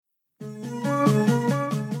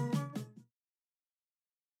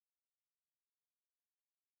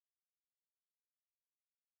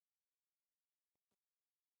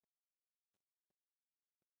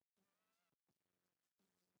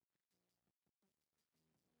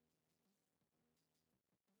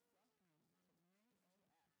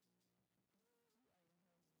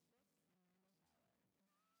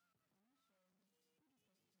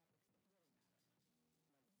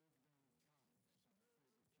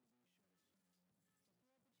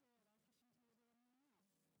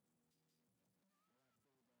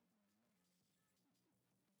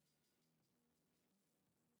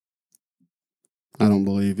I don't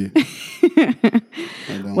believe you. I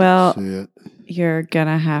don't see it. You're going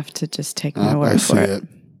to have to just take my word for it.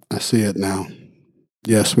 I see it now.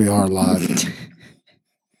 Yes, we are live.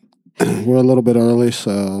 We're a little bit early,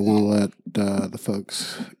 so I want to let the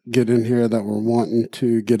folks get in here that were wanting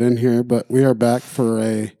to get in here. But we are back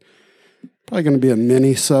for probably going to be a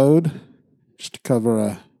mini-sode, just to cover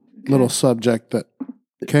a little subject that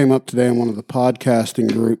came up today in one of the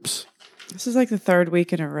podcasting groups. This is like the third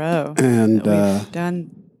week in a row and that we've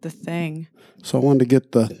done the thing. So I wanted to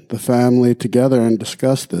get the family together and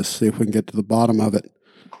discuss this, see if we can get to the bottom of it.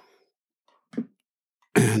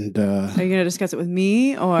 And are you going to discuss it with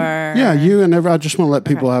me or? Yeah, you and I just want to let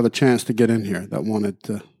people have a chance to get in here that wanted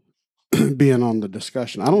to be in on the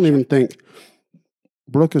discussion. I don't even think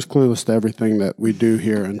Brooke is clueless to everything that we do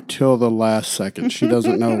here until the last second. She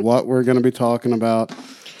doesn't know what we're going to be talking about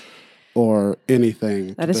or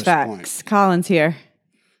anything. That is facts. Point. Colin's here.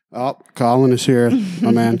 Oh, Colin is here.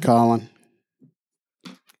 My man Colin.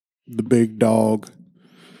 The big dog.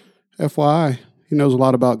 FYI, he knows a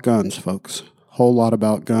lot about guns, folks. Whole lot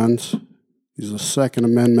about guns. He's a Second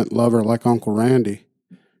Amendment lover like Uncle Randy,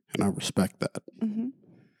 and I respect that. Mm-hmm.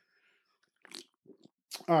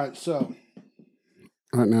 All right, so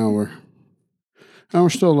right now we're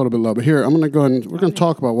still a little bit low, but here I'm going to go ahead and we're going to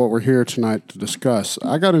talk about what we're here tonight to discuss.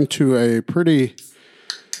 I got into a pretty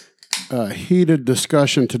heated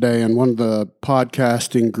discussion today in one of the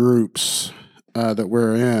podcasting groups that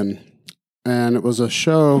we're in, and it was a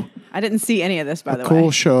show. I didn't see any of this, by the way.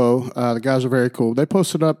 Cool show. The guys are very cool. They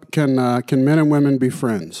posted up, can men and women be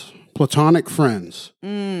friends? Platonic friends.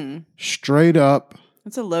 Straight up.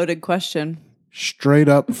 That's a loaded question. Straight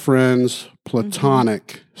up friends, platonic.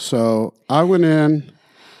 Mm-hmm. So I went in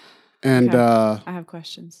and... I have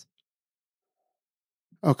questions.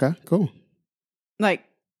 Okay, cool. Like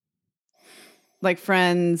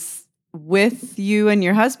friends with you and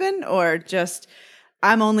your husband, or just...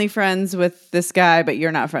 I'm only friends with this guy, but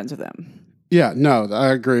you're not friends with him. Yeah, no,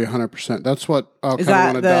 I agree 100%. That's what I kind of want to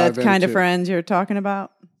dive into. Is that the kind of friends you're talking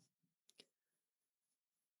about?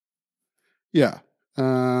 Yeah.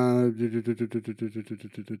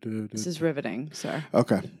 This is riveting, sir.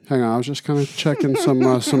 Okay, hang on. I was just kind of checking some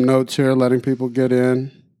notes here, letting people get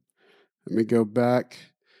in. Let me go back.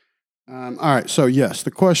 All right, so yes, the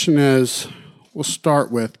question is... We'll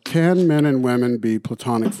start with, can men and women be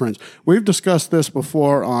platonic friends? We've discussed this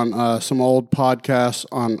before on some old podcasts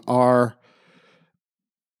on our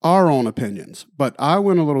own opinions, but I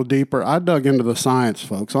went a little deeper. I dug into the science,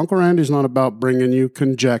 folks. Uncle Randy's not about bringing you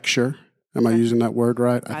conjecture. Am I using that word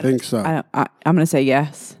right? I think so. I'm going to say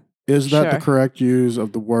yes. Is that the correct use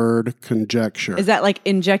of the word conjecture? Is that like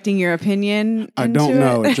injecting your opinion I don't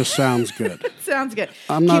know. It just sounds good. It sounds good.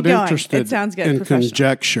 I'm not interested it sounds good. in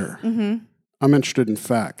conjecture. Mm-hmm. I'm interested in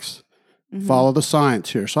facts. Mm-hmm. Follow the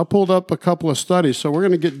science here. So I pulled up a couple of studies, so we're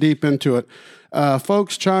going to get deep into it.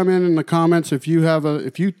 Folks, chime in the comments if you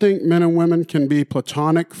think men and women can be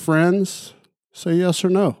platonic friends. Say yes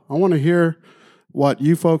or no. I want to hear what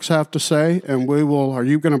you folks have to say, and we will. Are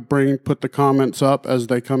you going to put the comments up as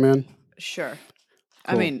they come in? Sure. Cool.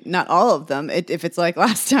 I mean, not all of them. If it's like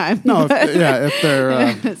last time. No,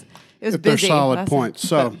 if they're solid points.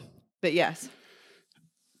 So, but yes.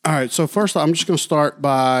 All right, so first I'm just going to start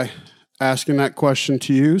by asking that question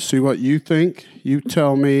to you, see what you think. You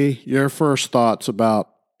tell me your first thoughts about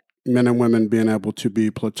men and women being able to be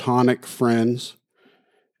platonic friends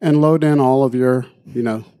and load in all of your,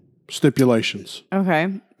 stipulations.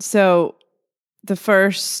 Okay, so the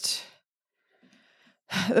first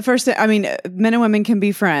thing, I mean, men and women can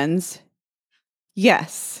be friends,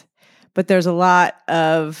 yes, but there's a lot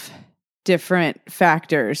of... different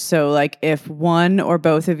factors. So like if one or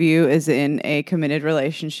both of you is in a committed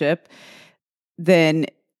relationship, then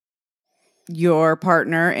your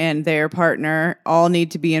partner and their partner all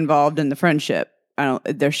need to be involved in the friendship.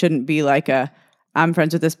 There shouldn't be like I'm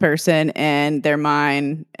friends with this person and they're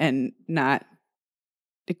mine and not,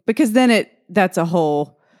 because then that's a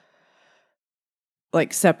whole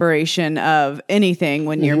like separation of anything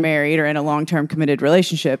when you're married or in a long-term committed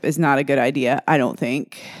relationship is not a good idea, I don't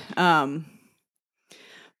think.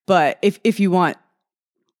 But if you want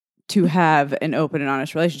to have an open and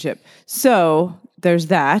honest relationship. So there's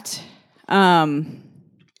that.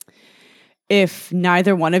 If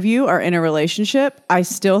neither one of you are in a relationship, I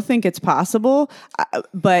still think it's possible.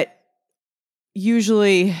 But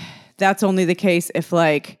usually that's only the case if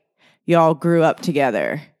like y'all grew up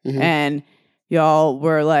together and y'all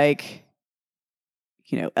were like,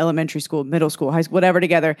 elementary school, middle school, high school, whatever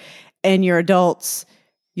together, and you're adults,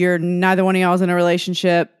 neither one of y'all is in a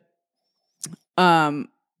relationship.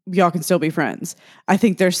 y'all can still be friends. I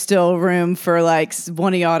think there's still room for like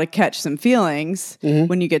one of y'all to catch some feelings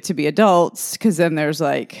when you get to be adults, because then there's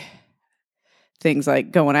like things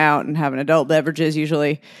like going out and having adult beverages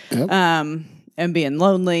usually, and being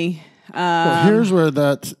lonely. Well, here's where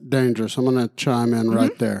that's dangerous. I'm going to chime in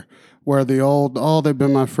right there. Where the old, oh, they've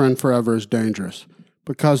been my friend forever is dangerous.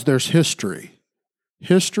 Because there's history.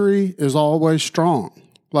 History is always strong.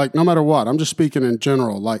 Like, no matter what. I'm just speaking in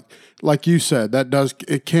general. Like you said,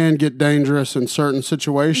 it can get dangerous in certain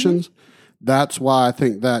situations. That's why I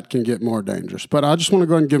think that can get more dangerous. But I just want to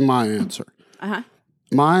go ahead and give my answer.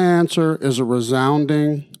 My answer is a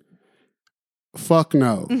resounding fuck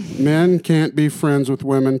no. Men can't be friends with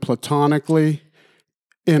women platonically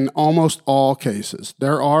in almost all cases.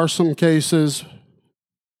 There are some cases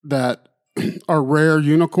that are rare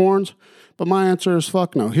unicorns, but my answer is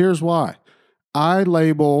fuck no. Here's why. I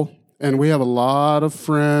label, and we have a lot of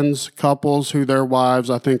friends, couples who their wives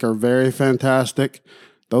I think are very fantastic.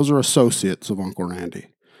 Those are associates of Uncle Randy.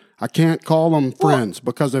 I can't call them friends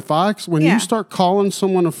because when you start calling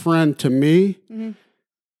someone a friend to me,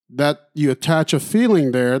 that you attach a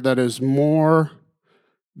feeling there that is more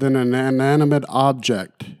than an inanimate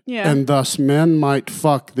object. Yeah. And thus men might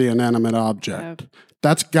fuck the inanimate object.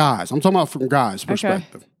 That's guys. I'm talking about from guys'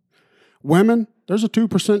 perspective. Women, there's a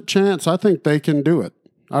 2% chance I think they can do it.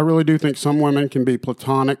 I really do think some women can be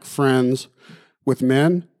platonic friends with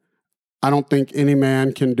men. I don't think any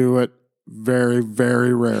man can do it very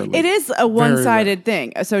rarely. It is a one-sided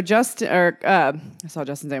thing. So I saw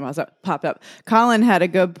Justin's name pop up. Colin had a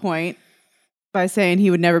good point by saying he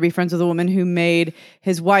would never be friends with a woman who made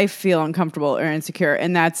his wife feel uncomfortable or insecure,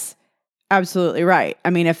 and that's absolutely right. I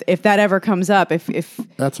mean, if that ever comes up, if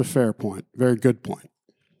that's a fair point, very good point.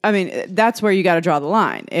 I mean, that's where you got to draw the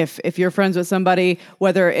line. If you're friends with somebody,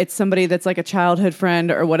 whether it's somebody that's like a childhood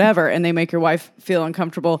friend or whatever, and they make your wife feel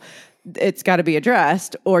uncomfortable, it's got to be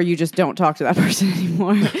addressed, or you just don't talk to that person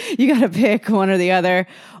anymore. You got to pick one or the other,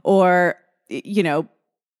 or,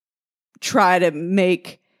 try to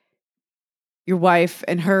make your wife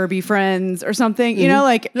and her be friends or something,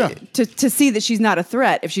 to see that she's not a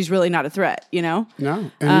threat if she's really not a threat, No.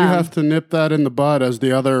 And you have to nip that in the bud as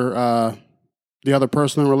the other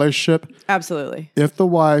person in the relationship. Absolutely. If the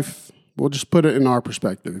wife, we'll just put it in our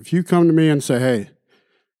perspective. If you come to me and say, hey,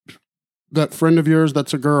 that friend of yours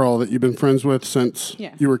that's a girl that you've been friends with since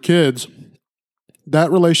you were kids, that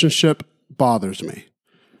relationship bothers me.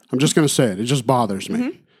 I'm just going to say it. It just bothers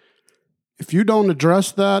me. If you don't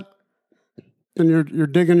address that, then you're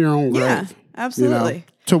digging your own grave. Yeah, absolutely.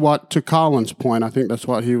 To Colin's point, I think that's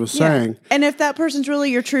what he was saying. And if that person's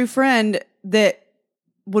really your true friend that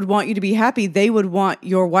would want you to be happy, they would want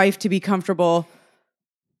your wife to be comfortable.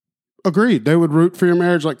 Agreed. They would root for your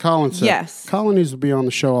marriage like Colin said. Yes. Colin needs to be on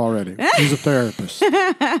the show already. He's a therapist.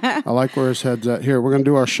 I like where his head's at. Here, we're going to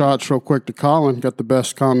do our shots real quick to Colin. Got the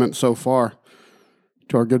best comment so far.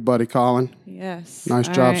 To our good buddy Colin. Yes. Nice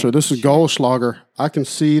job, sir. This is Goldschlager. I can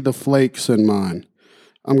see the flakes in mine.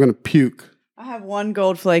 I'm going to puke. I have one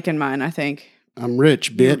gold flake in mine, I think. I'm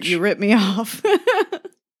rich, bitch. You ripped me off.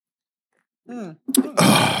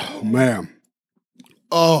 Oh, man.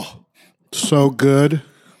 Oh, so good.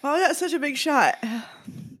 Oh, that's such a big shot.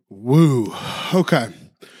 Woo. Okay.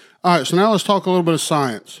 All right, so now let's talk a little bit of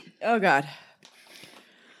science. Oh, God.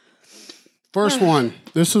 First one.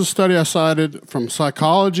 This is a study I cited from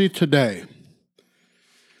Psychology Today.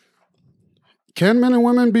 Can men and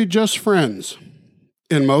women be just friends?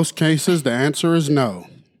 In most cases, the answer is no.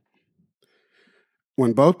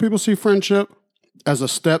 When both people see friendship as a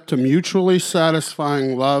step to mutually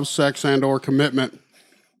satisfying love, sex, and or commitment,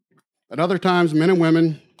 at other times, men and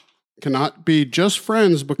women cannot be just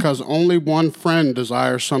friends because only one friend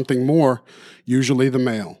desires something more, usually the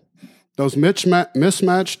male. Those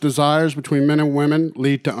mismatched desires between men and women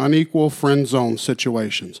lead to unequal friend zone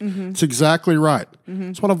situations. It's exactly right.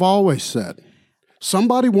 It's what I've always said.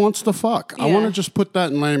 Somebody wants to fuck. I want to just put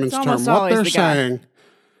that in layman's terms. What they're saying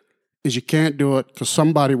is you can't do it because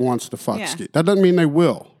somebody wants to fuck. Yeah. That doesn't mean they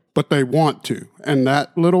will, but they want to. And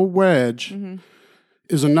that little wedge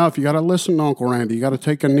is enough. You got to listen to Uncle Randy. You got to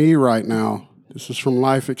take a knee right now. This is from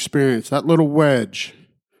life experience. That little wedge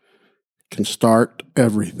can start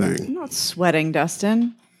everything. I'm not sweating,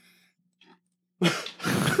 Dustin.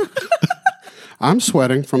 I'm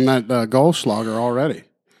sweating from that Goldschlager already.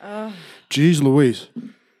 Jeez Louise.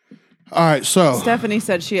 All right, so. Stephanie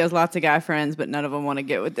said she has lots of guy friends, but none of them want to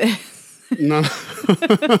get with this. No.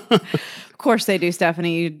 Of course they do,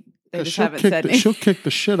 Stephanie. They just haven't said anything. She'll kick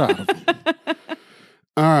the shit out of them.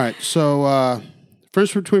 All right, so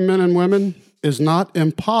friendship between men and women is not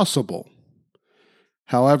impossible.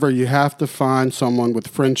 However, you have to find someone with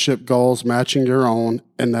friendship goals matching your own,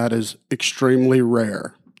 and that is extremely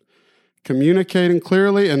rare. Communicating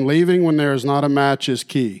clearly and leaving when there is not a match is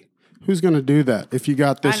key. Who's going to do that? If you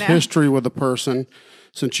got this history with a person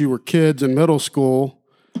since you were kids in middle school,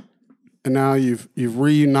 and now you've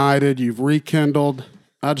reunited, you've rekindled.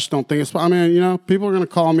 I just don't think it's. I mean, people are going to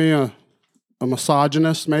call me a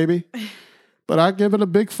misogynist, maybe, but I give it a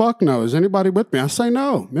big fuck no. Is anybody with me? I say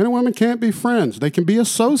no. Men and women can't be friends. They can be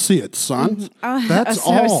associates, son. That's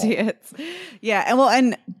associates. All. Yeah,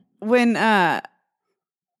 and when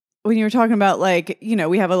you were talking about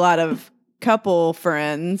we have a lot of couple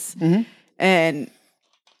friends, and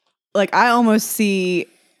I almost see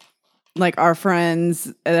our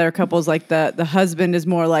friends that are couples, the husband is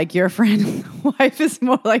more like your friend, the wife is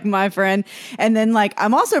more like my friend, and then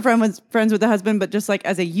I'm also friends with the husband, but just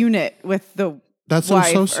as a unit with the that's wife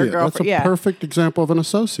an associate. Or that's a perfect example of an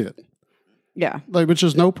associate. Yeah, which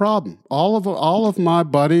is no problem. All of my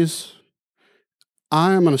buddies,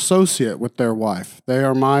 I am an associate with their wife. They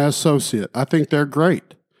are my associate. I think they're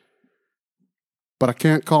great, but I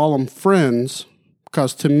can't call them friends.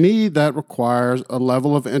 Because to me, that requires a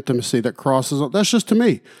level of intimacy that crosses. That's just to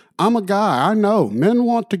me. I'm a guy. I know. Men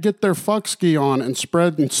want to get their fuck ski on and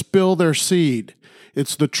spread and spill their seed.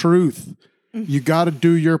 It's the truth. You got to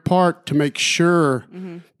do your part to make sure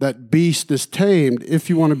that beast is tamed if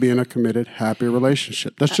you want to be in a committed, happy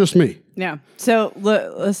relationship. That's just me. Yeah. So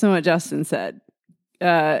listen to what Justin said.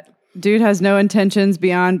 Dude has no intentions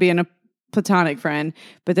beyond being a platonic friend,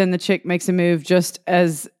 but then the chick makes a move just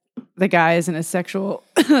as the guy is in a sexual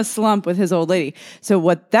slump with his old lady. So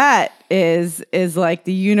what that is the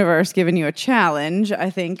universe giving you a challenge, I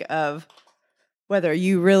think, of whether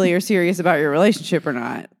you really are serious about your relationship or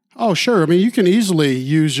not. Oh, sure. I mean, you can easily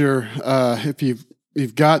use your, if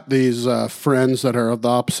you've got these friends that are of the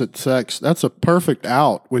opposite sex, that's a perfect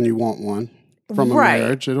out when you want one from a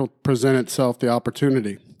marriage. It'll present itself the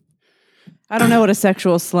opportunity. I don't know what a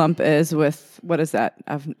sexual slump is with, what is that?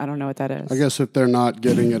 I don't know what that is. I guess if they're not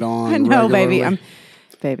getting it on I know, regularly.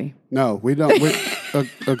 Baby. No, we don't.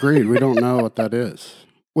 Agreed. We don't know what that is.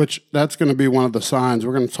 Which that's going to be one of the signs.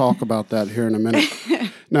 We're going to talk about that here in a minute.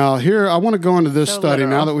 Now, here, I want to go into this study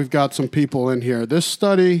now that we've got some people in here. This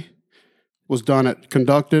study was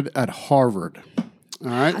conducted at Harvard. All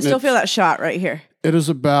right. I still feel that shot right here. It is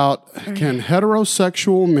about, can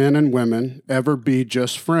heterosexual men and women ever be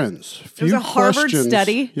just friends? It was a Harvard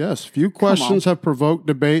study? Yes. Few questions have provoked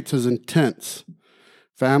debates as intense.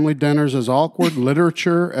 Family dinners as awkward,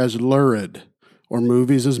 literature as lurid, or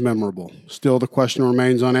movies as memorable. Still, the question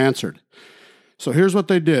remains unanswered. So here's what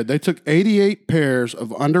they did. They took 88 pairs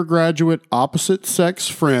of undergraduate opposite-sex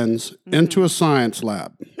friends into a science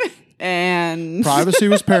lab. And privacy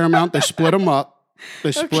was paramount. They split them up.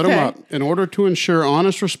 In order to ensure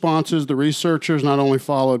honest responses, the researchers not only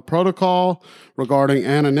followed protocol regarding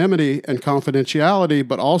anonymity and confidentiality,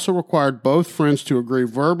 but also required both friends to agree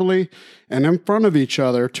verbally and in front of each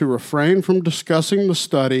other to refrain from discussing the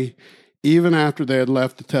study even after they had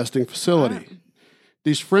left the testing facility.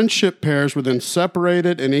 These friendship pairs were then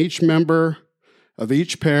separated, and each member of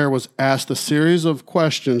each pair was asked a series of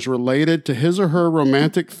questions related to his or her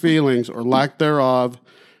romantic feelings or lack thereof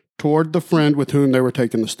toward the friend with whom they were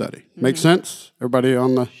taking the study. Make sense? Everybody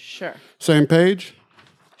on the same page?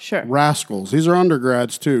 Sure. Rascals. These are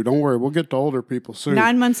undergrads, too. Don't worry. We'll get to older people soon.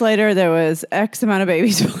 9 months later, there was X amount of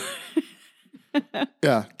babies.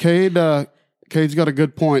 Yeah. Cade's got a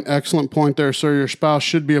good point. Excellent point there, sir. Your spouse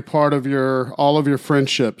should be a part of all of your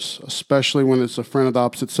friendships, especially when it's a friend of the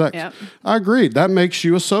opposite sex. Yep. I agreed. That makes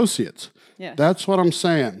you associates. Yes. That's what I'm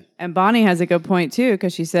saying. And Bonnie has a good point, too,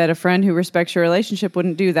 because she said a friend who respects your relationship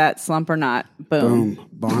wouldn't do that, slump or not. Boom.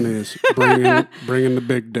 Bonnie is bringing the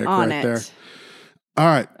big dick on right it. there. All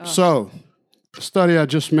right. So, the study I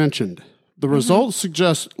just mentioned. The results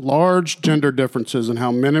suggest large gender differences in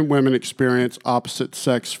how men and women experience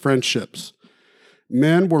opposite-sex friendships.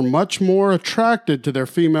 Men were much more attracted to their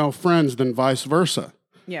female friends than vice versa.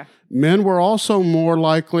 Yeah. Men were also more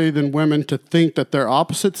likely than women to think that their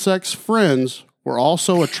opposite-sex friends were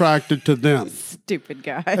also attracted to them. Stupid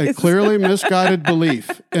guys. A clearly misguided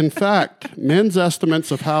belief. In fact, men's estimates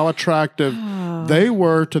of how attractive they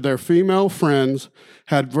were to their female friends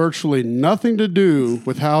had virtually nothing to do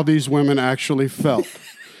with how these women actually felt,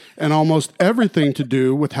 and almost everything to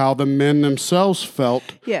do with how the men themselves felt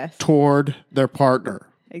toward their partner.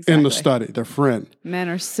 Exactly. In the study, their friend. Men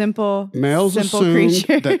are simple Males assumed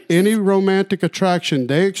creatures. that any romantic attraction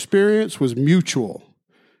they experienced was mutual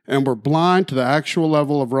and were blind to the actual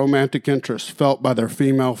level of romantic interest felt by their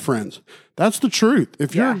female friends. That's the truth.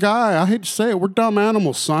 If you're a guy, I hate to say it, we're dumb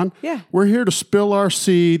animals, son. Yeah. We're here to spill our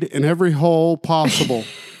seed in every hole possible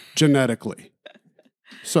genetically.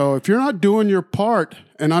 So if you're not doing your part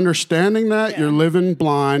and understanding that, you're living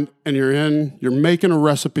blind and you're making a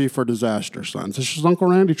recipe for disaster, sons. This is Uncle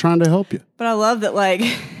Randy trying to help you. But I love that, like,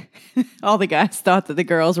 all the guys thought that the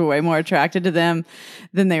girls were way more attracted to them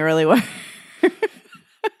than they really were.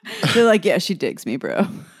 They're like, yeah, she digs me, bro.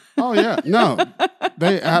 Oh, yeah. No,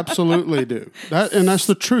 they absolutely do. And that's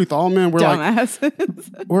the truth. All men,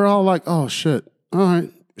 Dumbasses. we're all like, oh, shit. All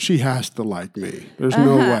right. She has to like me. There's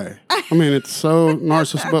no way. I mean, it's so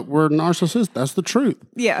narcissistic, but we're narcissists. That's the truth.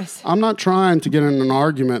 Yes. I'm not trying to get in an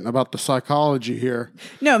argument about the psychology here.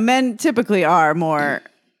 No, men typically are more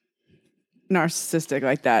narcissistic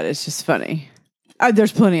like that. It's just funny.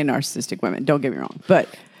 There's plenty of narcissistic women. Don't get me wrong. But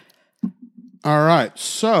all right.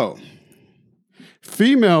 So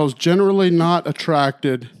females generally not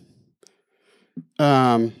attracted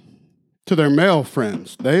to their male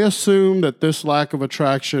friends. They assume that this lack of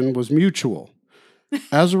attraction was mutual.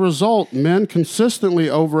 As a result, men consistently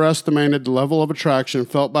overestimated the level of attraction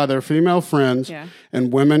felt by their female friends,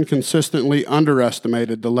 and women consistently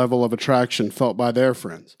underestimated the level of attraction felt by their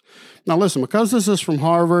friends. Now, listen, because this is from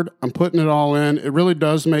Harvard, I'm putting it all in. It really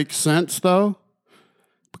does make sense, though,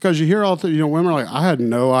 because you hear all the, women are like, I had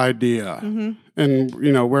no idea. Mm-hmm. And,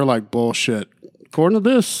 we're like, bullshit. According to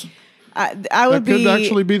this, that could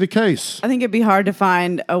actually be the case. I think it'd be hard to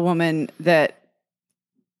find a woman that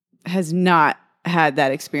has not had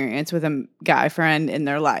that experience with a guy friend in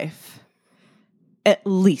their life at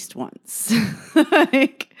least once.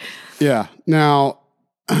 Yeah. Now,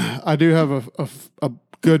 I do have a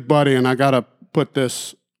good buddy, and I got to put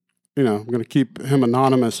this, I'm going to keep him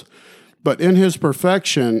anonymous, but in his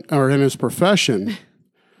profession,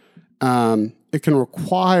 it can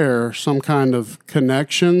require some kind of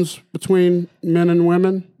connections between men and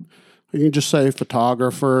women. You can just say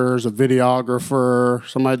photographers, a videographer,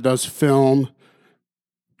 somebody does film.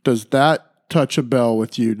 Does that touch a bell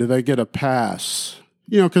with you? Do they get a pass?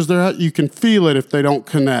 Because you can feel it if they don't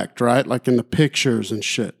connect, right? Like in the pictures and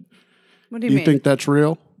shit. What do you mean? You think that's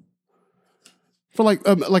real? For like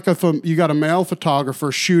if you got a male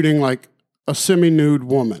photographer shooting like a semi-nude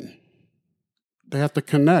woman, they have to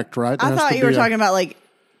connect, right? I thought you were talking about like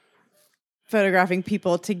photographing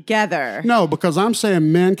people together. No, because I'm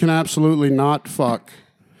saying men can absolutely not fuck.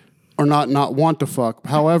 Or not want to fuck.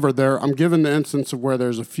 However, I'm given the instance of where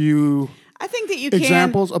there's a few I think that you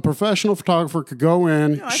examples. A professional photographer could go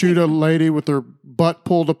in, shoot a lady with her butt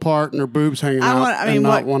pulled apart and her boobs hanging out and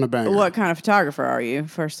not want to bang her. What kind of photographer are you,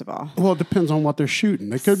 first of all? Well, it depends on what they're shooting.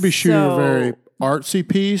 They could be shooting a very artsy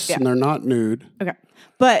piece and they're not nude. Okay.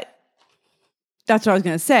 But that's what I was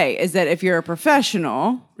going to say, is that if you're a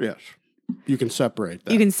professional... Yes. You can separate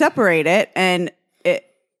that. You can separate it and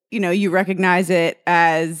you recognize it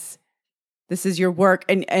as... This is your work,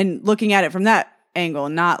 and looking at it from that angle,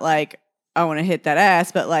 not like I want to hit that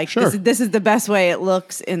ass, but like this is the best way it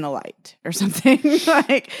looks in the light or something.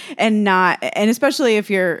 And especially if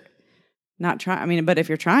you're not trying. But if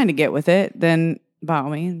you're trying to get with it, then by all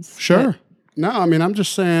means, sure. No, I'm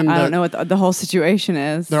just saying. I don't know what the whole situation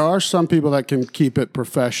is. There are some people that can keep it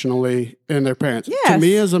professionally in their pants. Yes. To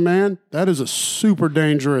me, as a man, that is a super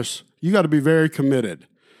dangerous. You got to be very committed.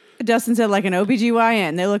 Dustin said like an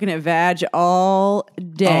OBGYN. They're looking at vag all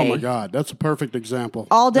day. Oh, my God. That's a perfect example.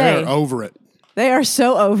 All day. They're over it. They are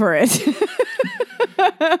so over it.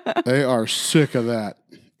 They are sick of that.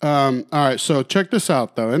 All right. So check this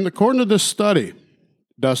out, though. And according to this study,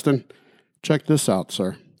 Dustin, check this out,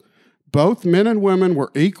 sir. Both men and women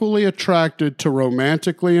were equally attracted to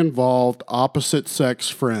romantically involved opposite-sex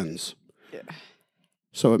friends. Yeah.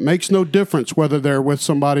 So it makes no difference whether they're with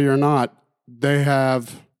somebody or not.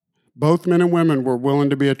 Both men and women were willing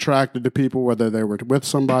to be attracted to people whether they were with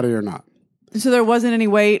somebody or not. So there wasn't any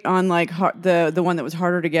weight on like the one that was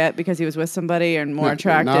harder to get because he was with somebody and more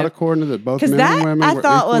attractive. Not according to that. Both men and women were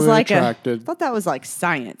equally attracted. I thought that was like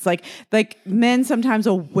science. Like men sometimes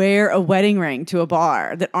will wear a wedding ring to a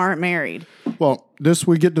bar that aren't married. Well,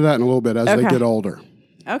 we get to that in a little bit as they get older.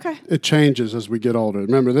 Okay. It changes as we get older.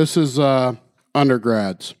 Remember, this is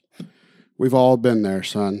undergrads. We've all been there,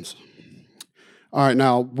 sons. All right,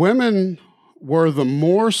 now, women were the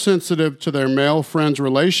more sensitive to their male friends'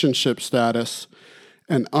 relationship status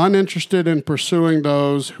and uninterested in pursuing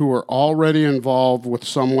those who were already involved with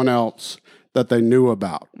someone else that they knew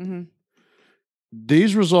about. Mm-hmm.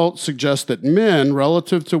 These results suggest that men,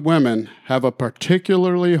 relative to women, have a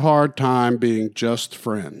particularly hard time being just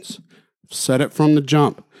friends. Said it from the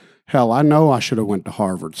jump. Hell, I know I should have went to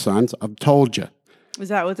Harvard, sons. I've told you. Is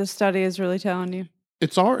that what this study is really telling you?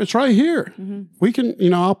 It's right here. We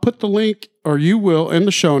can, I'll put the link, or you will, in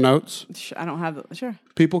the show notes. I don't have it. Sure.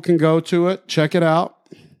 People can go to it, check it out,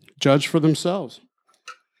 judge for themselves.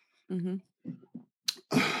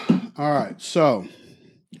 All right, so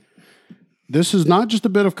this is not just a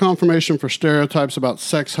bit of confirmation for stereotypes about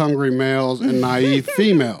sex-hungry males and naive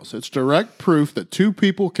females. It's direct proof that two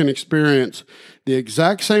people can experience the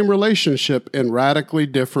exact same relationship in radically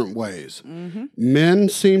different ways. Men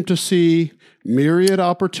seem to see myriad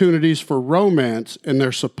opportunities for romance in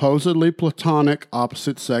their supposedly platonic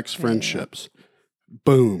opposite-sex friendships.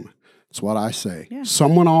 Boom. That's what I say. Yeah.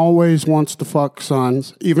 Someone always wants to fuck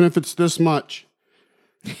sons, even if it's this much.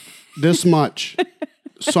 This much.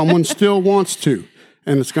 Someone still wants to,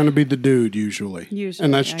 and it's going to be the dude usually.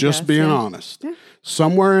 And that's just being honest. Yeah.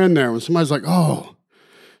 Somewhere in there, when somebody's like, oh,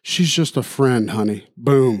 she's just a friend, honey.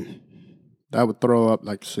 Boom. That would throw up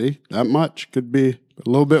like, see, that much could be a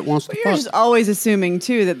little bit wants to fuck. You're just always assuming,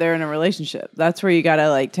 too, that they're in a relationship. That's where you got to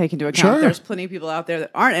like take into account. Sure. There's plenty of people out there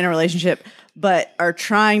that aren't in a relationship, but are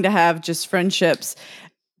trying to have just friendships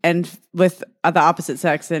and with the opposite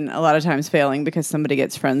sex, and a lot of times failing because somebody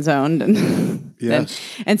gets friend zoned, and yes,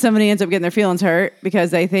 and somebody ends up getting their feelings hurt because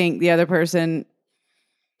they think the other person,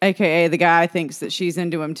 aka the guy, thinks that she's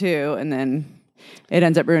into him too, and then it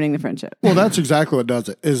ends up ruining the friendship. Well, that's exactly what does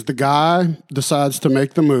it. Is the guy decides to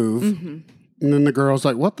make the move, and then the girl's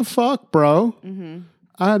like, "What the fuck, bro?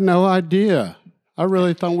 I had no idea. I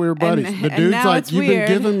really thought we were buddies." The dude's like, "You've been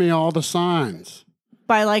giving me all the signs."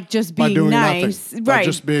 By like just being doing nice, nothing. right? By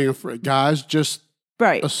just being guys just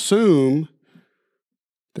assume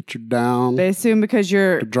that you're down. They assume because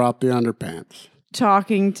you're to drop the underpants,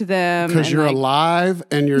 talking to them, because you're alive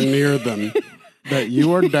and you're near them, that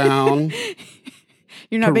you are down.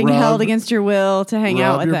 You're not being held against your will to hang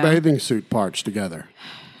out with your them. Bathing suit parts together.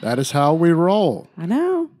 That is how we roll. I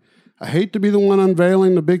know. I hate to be the one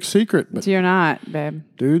unveiling the big secret, but you're not, babe.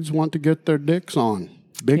 Dudes want to get their dicks on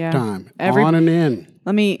big time, on and in.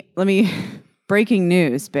 Let me. Breaking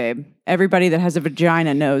news, babe. Everybody that has a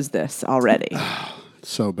vagina knows this already.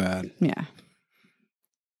 So bad. Yeah.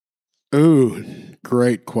 Ooh,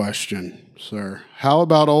 great question, sir. How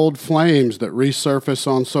about old flames that resurface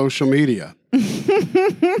on social media?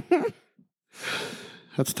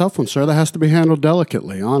 That's a tough one, sir. That has to be handled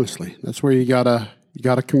delicately, honestly. That's where you gotta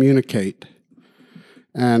communicate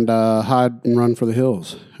and hide and run for the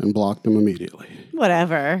hills and block them immediately.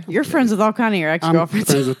 Whatever. You're friends with all kind of your ex-girlfriends.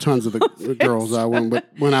 I'm friends with tons of the girls I went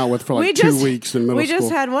out with for like 2 weeks in middle school. We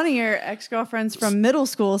just had one of your ex-girlfriends from middle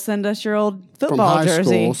school send us your old football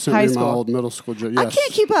jersey. Sent me my old middle school jersey. Yes. I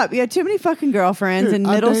can't keep up. You had too many fucking girlfriends in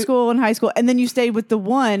middle school and high school, and then you stayed with the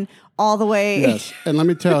one all the way. Yes, and let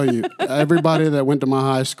me tell you, everybody that went to my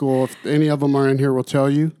high school, if any of them are in here, will tell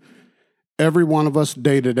you, every one of us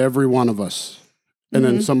dated every one of us. And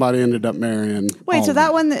then somebody ended up marrying. Wait, so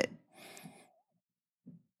that one that...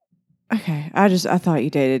 Okay, I thought you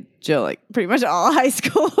dated Jill like pretty much all high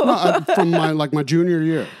school. No, from my junior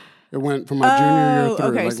year. It went from my junior year through.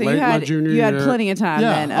 Okay, like so late my junior year. You had plenty of time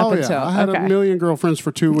then up until... I had a million girlfriends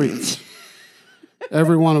for 2 weeks.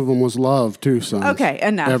 Every one of them was love too, son. Okay,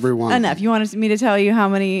 enough. Every one. Enough. You wanted me to tell you how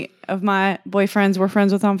many of my boyfriends we're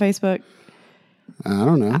friends with on Facebook? I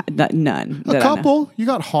don't know. None. A couple. You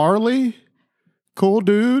got Harley. Cool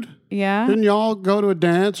dude. Yeah. Didn't y'all go to a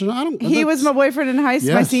dance? He was my boyfriend in high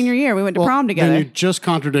school, my senior year. We went to prom together. Then you just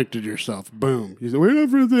contradicted yourself. Boom. You said, we're not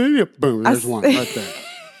friends anymore. Boom. There's one right there.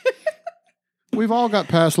 We've all got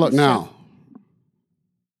past luck now.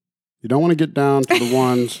 You don't want to get down to the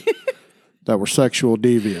ones that were sexual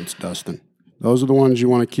deviants, Dustin. Those are the ones you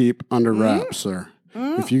want to keep under wraps, sir.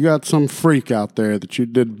 If you got some freak out there that you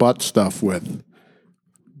did butt stuff with,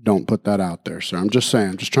 don't put that out there, sir. I'm just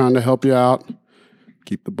saying. Just trying to help you out.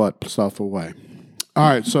 Keep the butt stuff away. All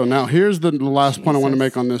right, so now here's the last point I want to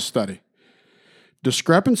make on this study.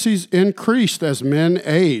 Discrepancies increased as men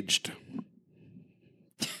aged.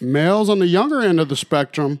 Males on the younger end of the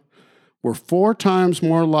spectrum were 4 times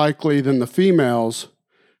more likely than the females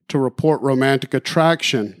to report romantic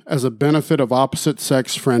attraction as a benefit of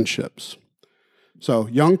opposite-sex friendships. So,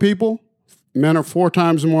 young people, men are 4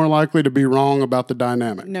 times more likely to be wrong about the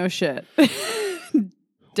dynamic. No shit.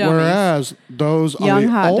 Whereas those on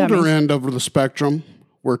the older end of the spectrum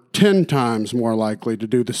were 10 times more likely to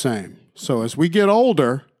do the same. So as we get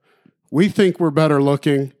older, we think we're better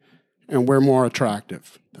looking and we're more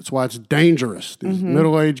attractive. That's why it's dangerous. These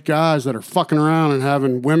middle-aged guys that are fucking around and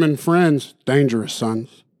having women friends, dangerous,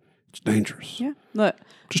 sons. It's dangerous. Yeah, look.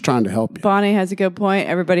 Just trying to help you. Bonnie has a good point.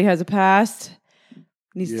 Everybody has a past.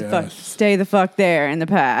 Needs to stay the fuck there in the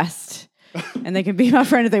past. And they can be my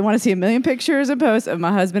friend if they want to see a million pictures and posts of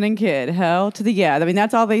my husband and kid. Hell to the yeah. I mean,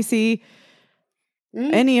 that's all they see.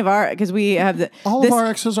 Any of our, because we have all of our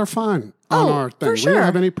exes are fine on our thing. For sure. We don't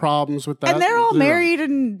have any problems with that. And they're all Zero. married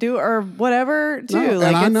and or whatever too. No,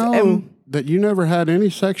 like and I know that you never had any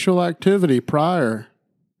sexual activity prior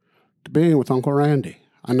to being with Uncle Randy.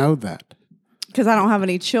 I know that. Because I don't have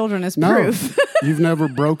any children as proof. You've never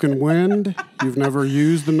broken wind. You've never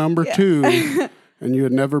used the number 2. And you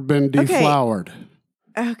had never been deflowered.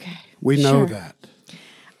 Okay. We know that.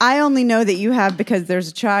 I only know that you have because there's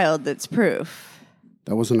a child that's proof.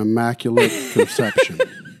 That was an immaculate conception.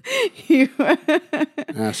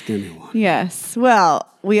 Ask anyone. Yes. Well,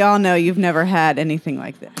 we all know you've never had anything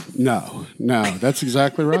like this. No. That's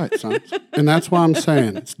exactly right, sons. And that's why I'm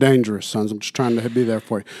saying it's dangerous, sons. I'm just trying to be there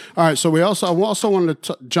for you. All right. So I also wanted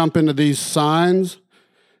to jump into these signs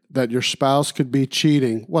that your spouse could be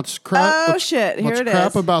cheating. What's crap? Oh, shit. Here it is.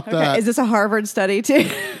 What's crap about that? Is this a Harvard study too?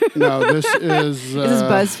 No, this is... Is this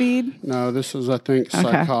BuzzFeed? No, this is, I think,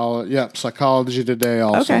 psychology. Yep, Psychology Today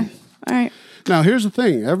also. Okay. All right. Now, here's the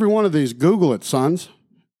thing. Every one of these, Google it, sons.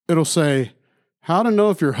 It'll say, how to know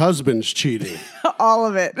if your husband's cheating. All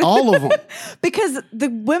of it. All of them. Because the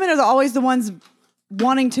women are always the ones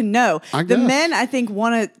wanting to know. The men, I think,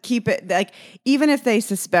 want to keep it, like, even if they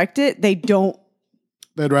suspect it, they don't.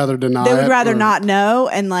 They'd rather deny it. They would rather not know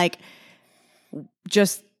and, like,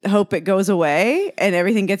 just hope it goes away and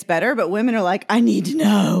everything gets better. But women are like, I need to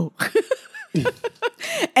know.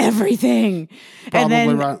 Everything. Probably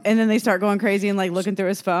and then they start going crazy and like looking through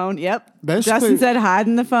his phone. Yep. Basically, Justin said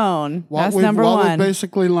hiding the phone. That's number one. What we've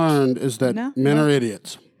basically learned is that men are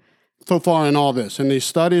idiots. So far in all this, in these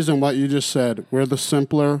studies and what you just said, we're the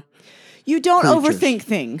simpler. You don't creatures. Overthink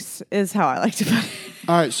things is how I like to put it.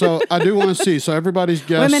 All right. So I do want to see. So everybody's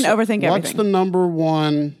guess. Women overthink what's everything. the number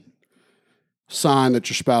one sign that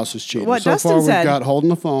your spouse is cheating? What so Dustin far, said. we've got holding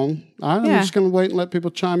the phone. I'm just going to wait and let people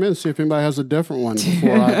chime in and see if anybody has a different one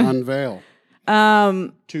before I unveil.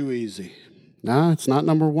 Too easy. No, it's not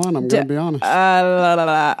number one. I'm going to be honest.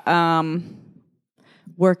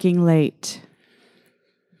 Working late.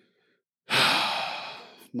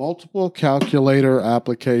 Multiple calculator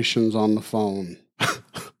applications on the phone.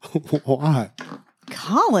 Why?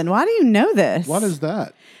 Colin, why do you know this? What is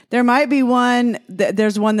that? There might be one.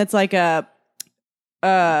 There's one that's like a.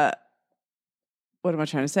 What am I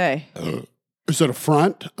trying to say? Is it a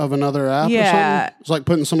front of another app or Yeah. something? It's like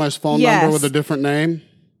putting somebody's phone number with a different name?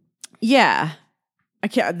 Yeah. I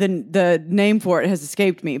can't. The name for it has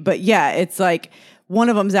escaped me. But yeah, it's like one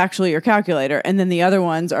of them's actually your calculator, and then the other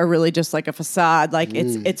ones are really just like a facade. Like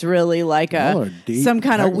it's really like some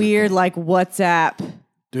kind of weird like WhatsApp.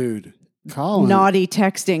 Dude, Colin. Naughty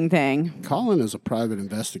texting thing. Colin is a private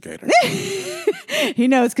investigator. He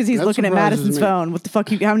knows because he's looking at Madison's me. phone. What the fuck?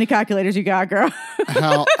 How many calculators you got, girl?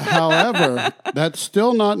 However, that's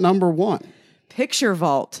still not number one. Picture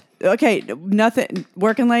vault. Okay, nothing.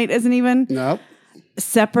 Working late isn't even. Nope.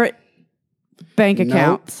 Separate bank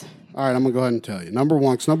accounts. All right, I'm going to go ahead and tell you. Number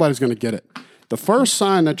one, because nobody's going to get it. The first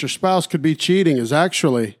sign that your spouse could be cheating is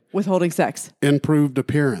actually withholding sex. Improved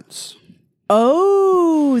appearance.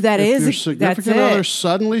 Oh, If your significant other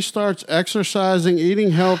suddenly starts exercising,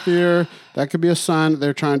 eating healthier, that could be a sign that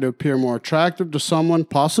they're trying to appear more attractive to someone,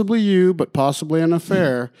 possibly you, but possibly an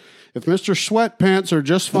affair. If Mr. Sweatpants are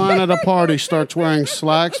just fine at a party starts wearing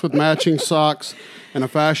slacks with matching socks and a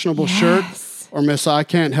fashionable shirt, or Miss I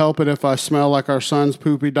Can't Help It If I Smell Like Our Son's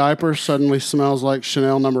Poopy Diaper suddenly smells like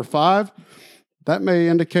Chanel No. 5, that may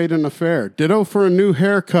indicate an affair. Ditto for a new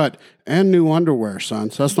haircut and new underwear, son.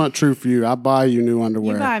 So that's not true for you. I buy you new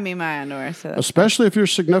underwear. You buy me my underwear. So especially if your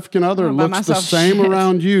significant other looks the same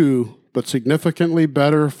around you, but significantly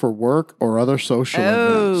better for work or other social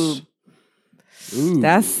events. Ooh.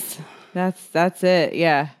 That's it.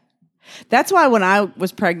 Yeah. That's why when I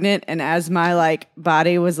was pregnant and as my like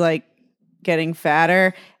body was like getting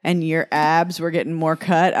fatter and your abs were getting more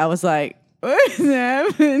cut, I was like, what's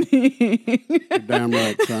happening? You're damn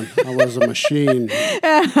right, son. I was a machine.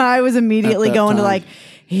 I was immediately going to like,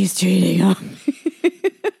 he's cheating on me.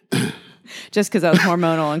 Just because I was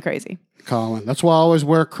hormonal and crazy. Colin, that's why I always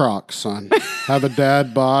wear Crocs, son. Have a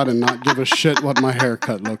dad bod and not give a shit what my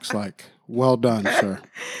haircut looks like. Well done, sir.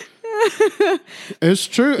 It's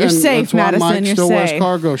true. You're safe, that's why Madison. Mike You're still safe. wears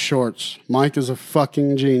cargo shorts. Mike is a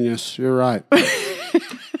fucking genius. You're right.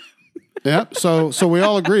 Yep. So we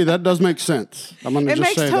all agree that does make sense. I'm going to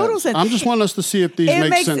just say that. It makes total sense. I'm just wanting us to see if these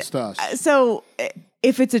make sense to us. So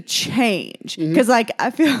if it's a change, because like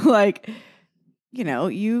I feel like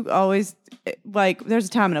you always like. There's a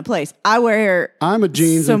time and a place. I'm a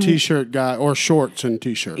jeans and t-shirt guy, or shorts and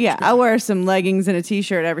t-shirts. Yeah, guy. I wear some leggings and a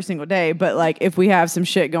t-shirt every single day. But like, if we have some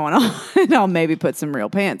shit going on, I'll maybe put some real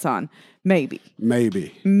pants on. Maybe.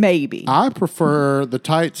 I prefer the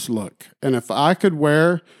tights look, and if I could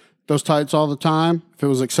wear those tights all the time, if it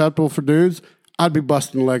was acceptable for dudes, I'd be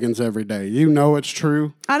busting leggings every day. It's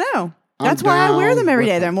true. I know. That's why I wear them every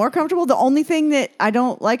day. They're more comfortable. The only thing that I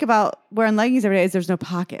don't like about wearing leggings every day is there's no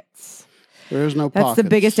pockets. There's no pockets. That's the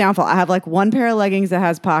biggest downfall. I have like one pair of leggings that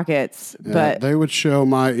has pockets, but they would show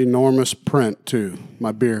my enormous print too,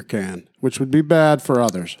 my beer can, which would be bad for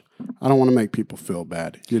others. I don't want to make people feel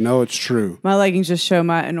bad. It's true. My leggings just show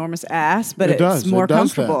my enormous ass, but it's more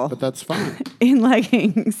comfortable. But that's fine. In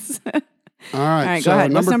leggings. All right, go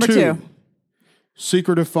ahead. What's number two?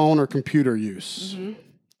 Secretive phone or computer use. Mm-hmm.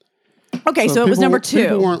 Okay, so it was number two.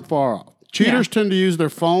 People weren't far off. Cheaters tend to use their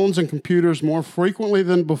phones and computers more frequently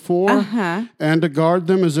than before and to guard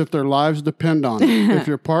them as if their lives depend on it. If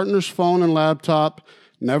your partner's phone and laptop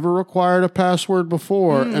never required a password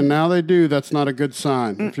before and now they do, that's not a good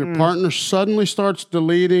sign. If your partner suddenly starts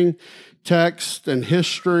deleting text and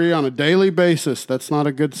history on a daily basis, that's not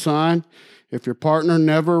a good sign. If your partner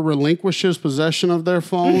never relinquishes possession of their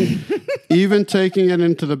phone, even taking it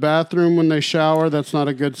into the bathroom when they shower, that's not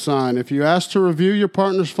a good sign. If you ask to review your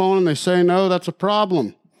partner's phone and they say no, that's a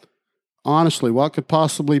problem. Honestly, what could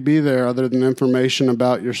possibly be there other than information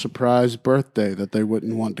about your surprise birthday that they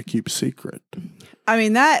wouldn't want to keep secret? I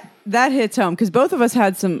mean, that hits home because both of us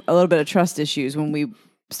had a little bit of trust issues when we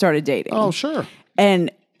started dating. Oh, sure.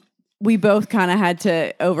 And we both kind of had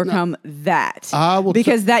to overcome that.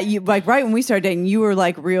 Because right when we started dating, you were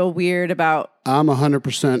like real weird about. I'm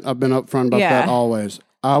 100%. I've been upfront about that always.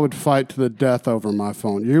 I would fight to the death over my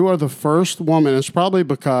phone. You are the first woman. It's probably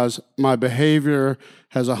because my behavior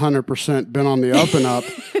has 100% been on the up and up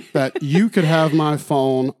that you could have my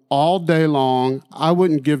phone all day long. I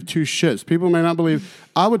wouldn't give two shits. People may not believe.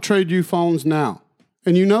 I would trade you phones now,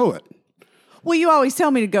 and you know it. Well, you always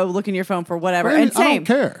tell me to go look in your phone for whatever. And same. I don't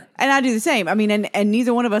care. And I do the same. I mean, and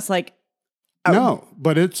neither one of us no,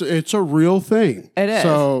 but it's a real thing. It is.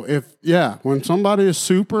 So when somebody is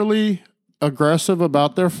superly aggressive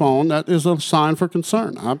about their phone, that is a sign for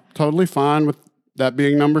concern. I'm totally fine with that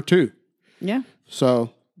being number two. Yeah.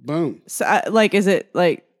 So, boom. So, is it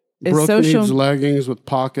like... Brooke needs leggings with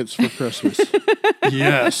pockets for Christmas.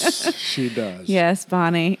 Yes, she does. Yes,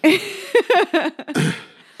 Bonnie.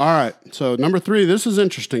 All right. So number three, this is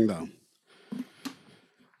interesting though.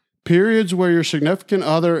 Periods where your significant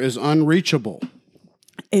other is unreachable.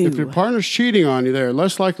 Ew. If your partner's cheating on you, they're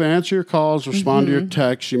less likely to answer your calls, respond to your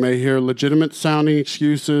texts. You may hear legitimate sounding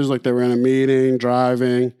excuses like they were in a meeting,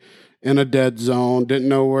 driving, in a dead zone, didn't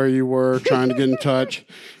know where you were, trying to get in touch.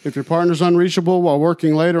 If your partner's unreachable while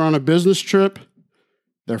working later on a business trip,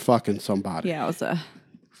 they're fucking somebody. Yeah, it was a...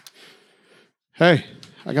 Hey,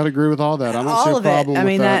 I got to agree with all that. I don't see a problem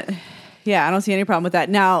with that. Yeah, I don't see any problem with that.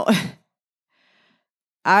 Now,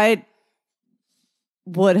 I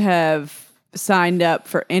would have signed up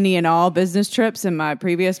for any and all business trips in my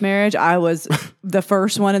previous marriage. I was the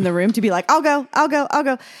first one in the room to be like, I'll go.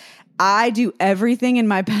 I do everything in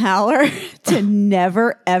my power to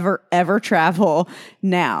never, ever, ever travel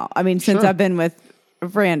now. I mean, since I've been with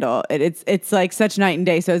Randall, it's like such night and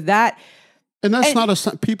day. So that... And that's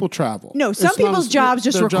not people travel. No, some people's jobs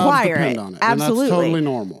just require it. On it. Absolutely. And that's totally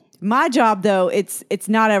normal. My job, though, it's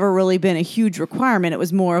not ever really been a huge requirement. It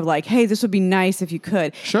was more of like, hey, this would be nice if you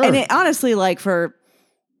could. Sure. And it honestly, like for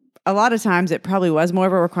a lot of times, it probably was more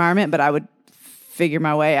of a requirement, but I would figure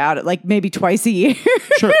my way out at like maybe twice a year.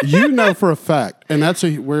 Sure. You know for a fact, and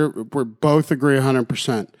we're both agree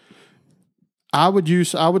 100%. I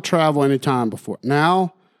would travel anytime before.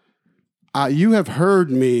 Now, you have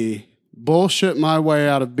heard me bullshit my way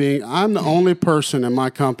out of I'm the only person in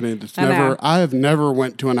my company I have never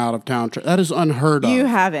went to an out-of-town trip. That is unheard of. You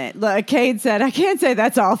haven't. Look, Cade said, I can't say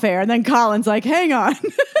that's all fair. And then Colin's like, hang on.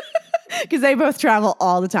 Because they both travel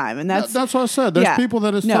all the time. And that's what I said. There's people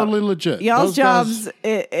that is totally legit. Y'all's jobs,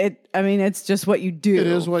 it's just what you do. It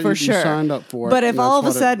is what you signed up for. But if all of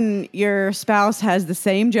a sudden your spouse has the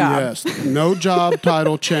same job. Yes. No job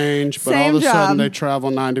title change, but all of a sudden they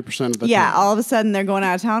travel 90% of the time. Yeah, all of a sudden they're going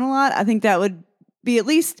out of town a lot. I think that would be at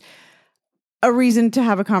least a reason to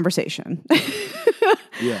have a conversation.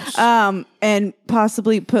 Yes. And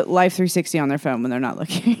possibly put Life 360 on their phone when they're not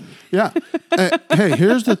looking. Yeah. Hey,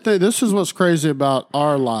 here's the thing. This is what's crazy about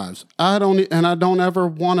our lives. I don't ever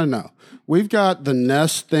want to know. We've got the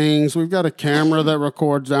Nest things. We've got a camera that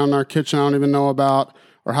records down in our kitchen I don't even know about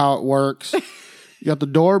or how it works. You got the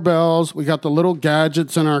doorbells. We got the little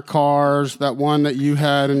gadgets in our cars. That one that you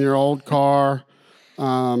had in your old car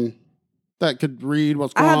that could read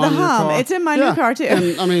what's going on in your car. I have the hum. It's in my new car, too.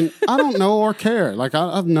 And, I mean, I don't know or care. Like,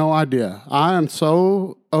 I have no idea. I am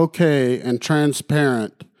so okay and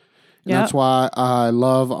transparent. And that's why I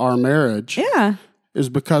love our marriage. Yeah. Is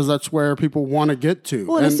because that's where people want to get to.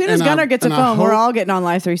 Well, as soon as Gunnar gets a phone, we're all getting on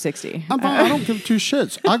Life 360. I don't give two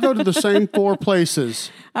shits. I go to the same 4 places.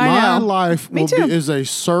 I My know. life is a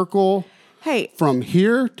circle from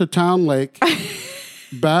here to Town Lake,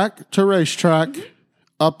 back to Racetrack,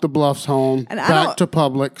 up the Bluffs home, back to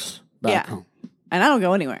Publix, back home. And I don't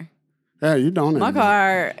go anywhere. Yeah, you don't. My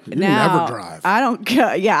car you now. never drive. I don't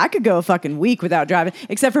go. Yeah, I could go a fucking week without driving,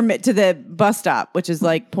 except for to the bus stop, which is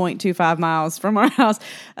like 0.25 miles from our house.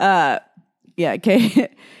 Yeah,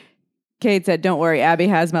 Kate said, "Don't worry, Abby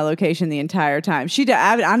has my location the entire time."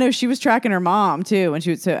 I know she was tracking her mom too when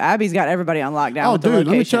she was. So Abby's got everybody on lockdown. Oh, with the dude,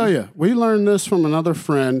 location. let me tell you, we learned this from another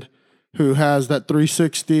friend who has that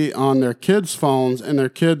 360 on their kids' phones, and their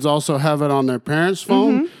kids also have it on their parents'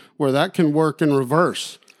 phone, where that can work in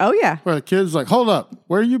reverse. Oh, yeah. Where the kid's like, hold up,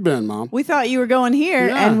 where you been, Mom? We thought you were going here,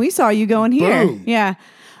 and we saw you going here. Boom. Yeah.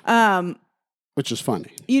 Which is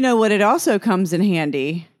funny. You know what? It also comes in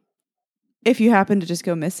handy if you happen to just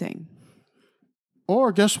go missing.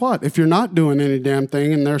 Or guess what? If you're not doing any damn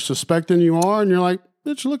thing and they're suspecting you are, and you're like,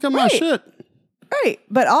 bitch, look at my shit. Right.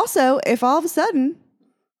 But also, if all of a sudden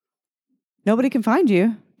nobody can find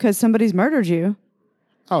you because somebody's murdered you.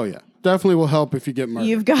 Oh, yeah. Definitely will help if you get murdered.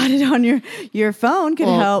 You've got it on your phone can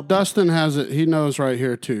help. Dustin has it. He knows right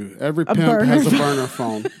here, too. Every pimp has a burner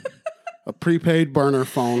phone. A prepaid burner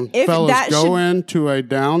phone. Fellas, go into a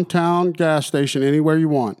downtown gas station anywhere you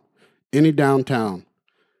want. Any downtown.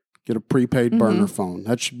 Get a prepaid burner phone.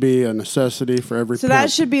 That should be a necessity for every pimp. That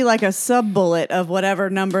should be like a sub-bullet of whatever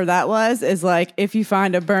number that was, is like if you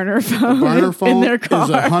find a burner phone, in their car. Is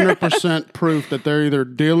 100% proof that they're either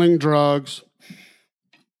dealing drugs.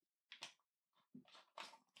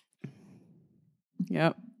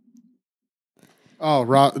 Yep.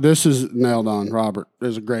 Oh, this is nailed on, Robert.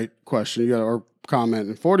 There's a great question. You got or comment.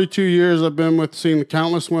 In 42 years I've been seen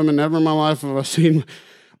countless women. Never in my life have I seen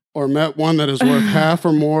or met one that is worth half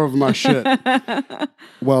or more of my shit.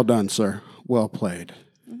 Well done, sir. Well played.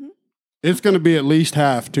 It's going to be at least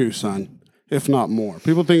half too, son, if not more.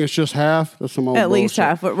 People think it's just half. That's some old At least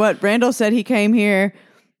bullshit. half. What Randall said, he came here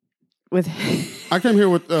with I came here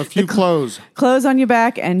with a few clothes. Clothes on your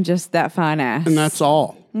back and just that fine ass. And that's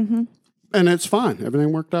all. And it's fine.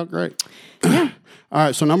 Everything worked out great. Yeah. All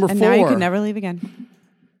right, so number 4. And now you can never leave again.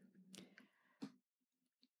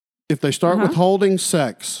 If they start withholding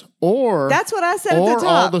sex, or that's what I said at the top.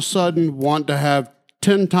 all of a sudden want to have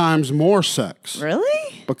 10 times more sex.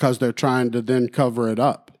 Really? Because they're trying to then cover it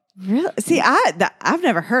up. Really? See, I've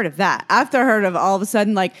never heard of that. I've heard of all of a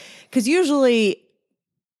sudden, like, because usually,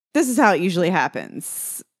 this is how it usually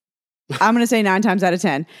happens. I'm going to say 9 times out of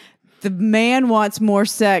 10. The man wants more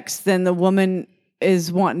sex than the woman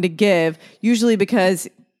is wanting to give, usually because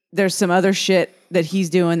there's some other shit that he's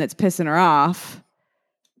doing that's pissing her off.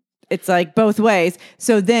 It's like both ways.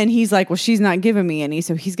 So then he's like, well, she's not giving me any,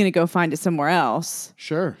 so he's going to go find it somewhere else.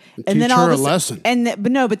 Sure. And teach then her a lesson.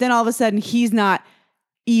 But then all of a sudden he's not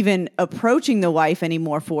even approaching the wife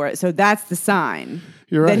anymore for it. So that's the sign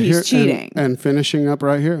that he's cheating. And finishing up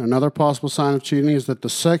right here, another possible sign of cheating is that the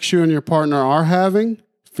sex you and your partner are having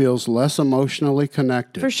feels less emotionally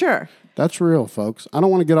connected. For sure. That's real, folks. I don't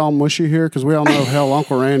want to get all mushy here because we all know, hell,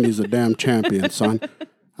 Uncle Randy's a damn champion, son.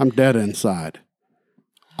 I'm dead inside.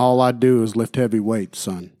 All I do is lift heavy weights,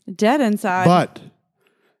 son. Dead inside. But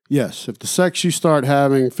yes, if the sex you start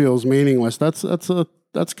having feels meaningless, that's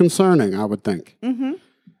concerning, I would think. Mm-hmm.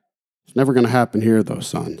 It's never going to happen here, though,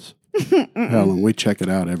 sons. Helen, we check it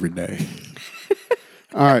out every day.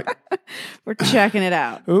 All right. We're checking it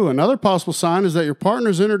out. Ooh, another possible sign is that your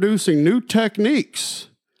partner's introducing new techniques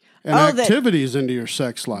and activities into your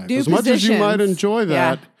sex life. As much as you might enjoy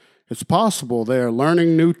that, it's possible they are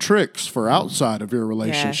learning new tricks for outside of your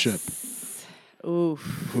relationship. Yes.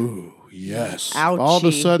 Oof. Ooh, yes. Ouchie. All of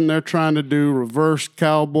a sudden, they're trying to do reverse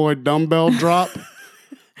cowboy dumbbell drop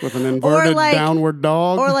with an inverted downward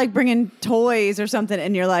dog. Or like bringing toys or something,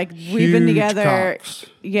 and you're like, we've been together. Cocks.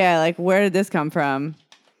 Yeah, like, where did this come from?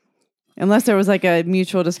 Unless there was like a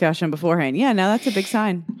mutual discussion beforehand. Yeah, no, that's a big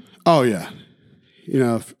sign. Oh, yeah. You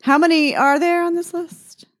know, how many are there on this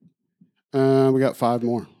list? We got 5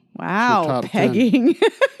 more. Wow, pegging,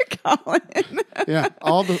 Colin. Yeah, if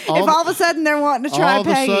all of a sudden they're wanting to try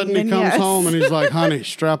pegging, all of a sudden he comes home and he's like, "Honey,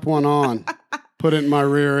 strap one on, put it in my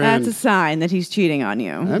rear end." That's a sign that he's cheating on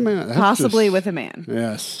you, I mean, possibly with a man.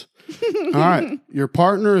 Yes. All right. Your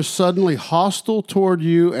partner is suddenly hostile toward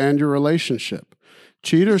you and your relationship.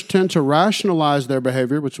 Cheaters tend to rationalize their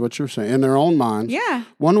behavior, which is what you're saying, in their own minds. Yeah.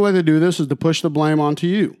 One way they do this is to push the blame onto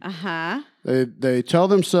you. Uh-huh. They tell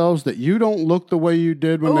themselves that you don't look the way you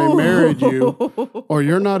did when they married you, or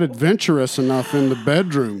you're not adventurous enough in the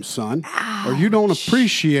bedroom, son, or you don't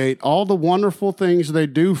appreciate all the wonderful things they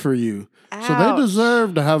do for you. So they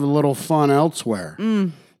deserve to have a little fun elsewhere.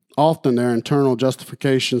 Often their internal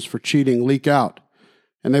justifications for cheating leak out,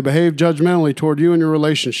 and they behave judgmentally toward you and your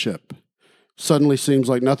relationship. Suddenly seems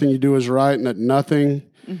like nothing you do is right, and that nothing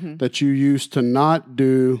that you used to not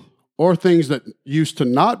do or things that used to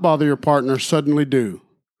not bother your partner suddenly do.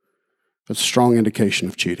 That's a strong indication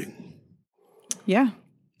of cheating. Yeah.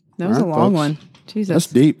 That was a long one. Jesus. That's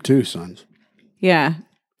deep too, sons. Yeah.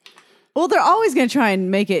 Well, they're always going to try and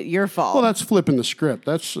make it your fault. Well, that's flipping the script.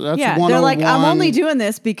 That's yeah, 101. they're like, I'm only doing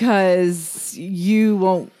this because you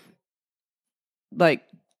won't, like,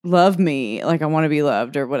 love me like I want to be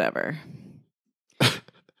loved or whatever.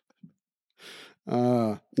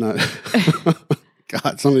 No.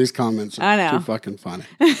 God, some of these comments are too fucking funny.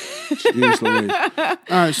 Jeez Louise. All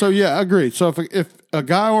right, so yeah, agreed. So if a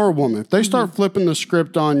guy or a woman, if they start flipping the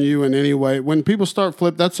script on you in any way, when people start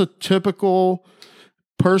that's a typical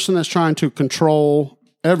person that's trying to control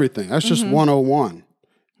everything. That's just 101.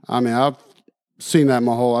 I mean, I've seen that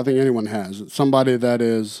I think anyone has. It's somebody that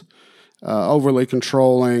is overly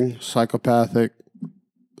controlling, psychopathic,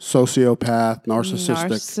 sociopath,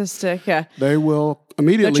 narcissistic. Yeah. They will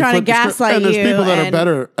immediately They're trying flip to the script. gaslight And there's you people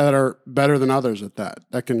that are better than others at that.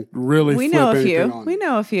 That can really We flip know a anything few. on We you.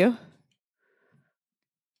 know a few.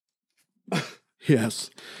 Yes.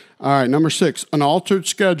 All right, number 6, an altered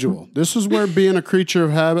schedule. This is where being a creature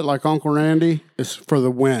of habit like Uncle Randy is for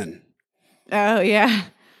the win. Oh, yeah.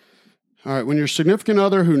 All right, when your significant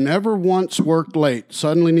other who never once worked late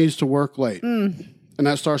suddenly needs to work late, and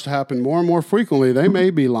that starts to happen more and more frequently, they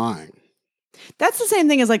may be lying. That's the same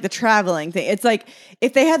thing as like the traveling thing. It's like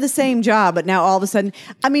if they had the same job, but now all of a sudden,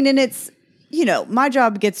 I mean, and it's, my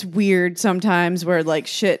job gets weird sometimes where like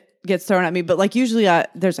shit gets thrown at me, but like usually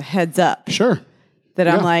there's a heads up. Sure. That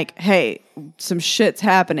I'm like, hey, some shit's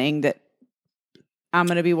happening that I'm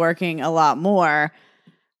going to be working a lot more.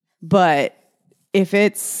 But if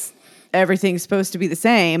everything's supposed to be the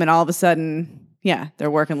same and all of a sudden, they're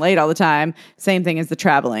working late all the time, same thing as the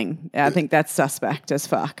traveling. I think that's suspect as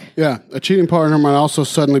fuck. Yeah. A cheating partner might also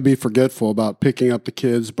suddenly be forgetful about picking up the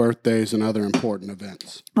kids' birthdays and other important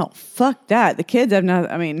events. Oh, fuck that. The kids have not,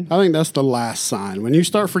 I think that's the last sign. When you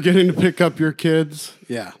start forgetting to pick up your kids,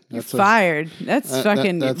 you're fired. That's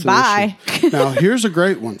fucking that's bye. Now, here's a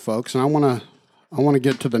great one, folks, and I want to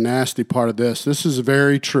get to the nasty part of this. This is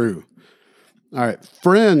very true. All right.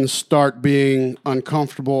 Friends start being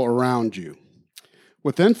uncomfortable around you.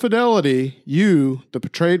 With infidelity, you, the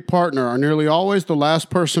betrayed partner, are nearly always the last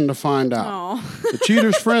person to find out. The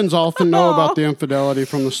cheater's friends often know about the infidelity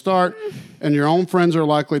from the start, and your own friends are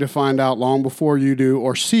likely to find out long before you do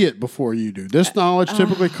or see it before you do. This knowledge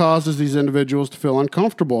typically causes these individuals to feel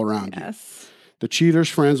uncomfortable around you. The cheater's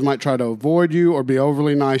friends might try to avoid you or be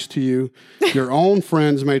overly nice to you. Your own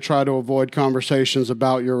friends may try to avoid conversations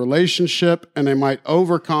about your relationship, and they might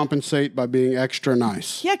overcompensate by being extra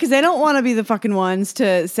nice. Yeah, because they don't want to be the fucking ones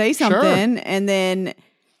to say something, and then,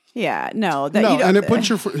 and it puts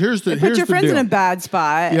your friends in a bad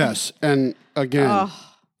spot. Yes, and again,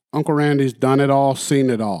 Uncle Randy's done it all, seen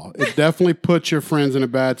it all. It definitely puts your friends in a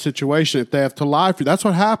bad situation if they have to lie for you. That's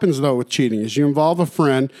what happens though with cheating: is you involve a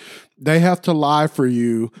friend. They have to lie for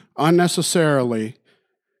you unnecessarily.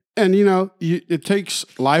 And, it takes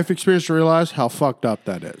life experience to realize how fucked up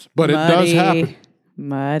that is. But it does happen.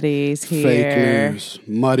 Muddy's here. Fake news.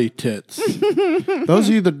 Muddy tits. Those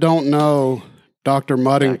of you that don't know Dr.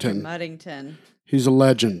 Muddington. Dr. Muddington. He's a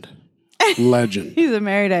legend. Legend. He's a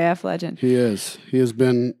married AF legend. He is. He has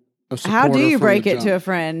been a supporter. How do you break it to a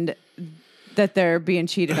friend that they're being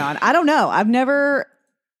cheated on? I don't know. I've never...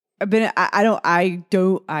 I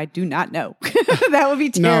do not know. That would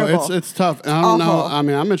be terrible. No, it's tough. I don't know. I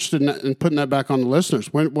mean, I'm interested in putting that back on the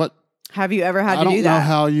listeners. What have you ever had to do that? I don't know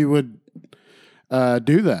how you would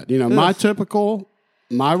do that.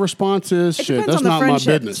 My response is shit. That's not my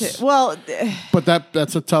business. Too. Well, but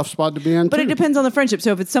that's a tough spot to be in. But it depends on the friendship.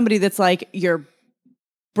 So if it's somebody that's like your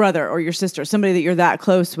brother or your sister, somebody that you're that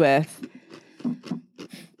close with,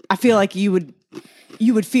 I feel like you would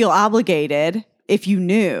feel obligated. If you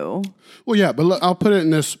knew. Well, yeah, but look, I'll put it in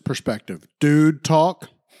this perspective. Dude talk.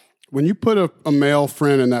 When you put a male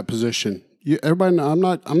friend in that position, everybody, I'm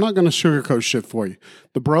not going to sugarcoat shit for you.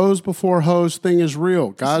 The bros before hoes thing is real.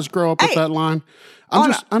 Guys grow up with that line.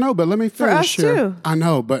 I know, but let me For finish us here. too. I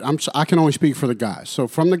know, but I can only speak for the guys. So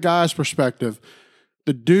from the guys' perspective,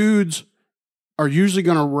 the dudes are usually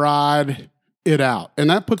going to ride it out. And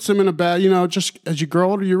that puts them in a bad, just as you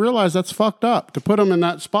grow older, you realize that's fucked up to put them in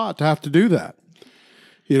that spot to have to do that.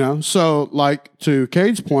 So like to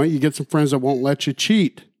Cade's point, you get some friends that won't let you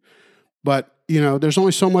cheat. But, there's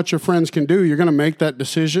only so much your friends can do. You're going to make that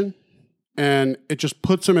decision. And it just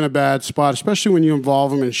puts them in a bad spot, especially when you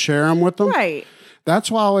involve them and share them with them. Right. That's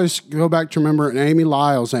why I always go back to remember an Amy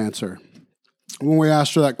Lyle's answer. When we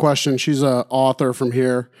asked her that question, she's an author from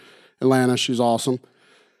here, Atlanta. She's awesome.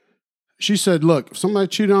 She said, look, if somebody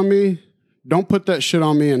cheated on me, don't put that shit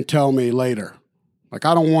on me and tell me later. Like,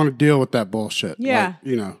 I don't want to deal with that bullshit. Yeah.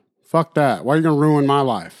 Like, fuck that. Why are you going to ruin my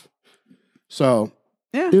life? So,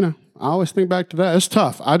 Yeah. I always think back to that. It's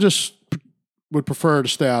tough. I just would prefer to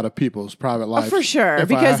stay out of people's private lives. For sure.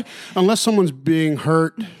 Because unless someone's being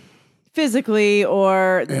hurt physically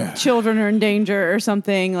or children are in danger or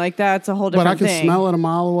something, like that's a whole different thing. But I can smell it a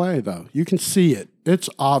mile away, though. You can see it. It's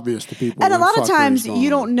obvious to people. And a lot of times you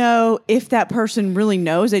don't know if that person really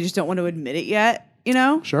knows. They just don't want to admit it yet,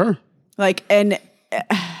 Sure. Like, and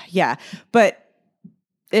but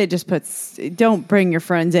it just don't bring your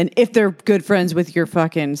friends in if they're good friends with your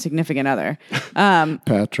fucking significant other.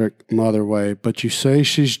 Patrick Motherway, but you say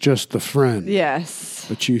she's just a friend. Yes.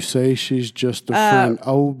 But you say she's just a friend.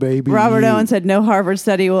 Oh, baby. Robert Owen said no Harvard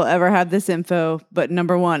study will ever have this info, but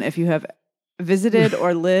number one, if you have visited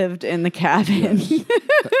or lived in the cabin. Yes.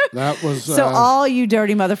 That was... So all you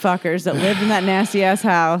dirty motherfuckers that lived in that nasty ass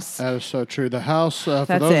house. That is so true. The house, for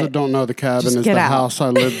That's those it. that don't know, the cabin Just is get the out. house I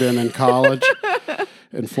lived in college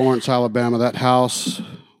in Florence, Alabama. That house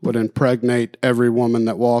would impregnate every woman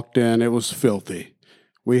that walked in. It was filthy.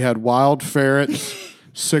 We had wild ferrets,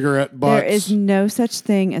 cigarette butts. There is no such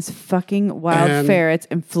thing as fucking wild ferrets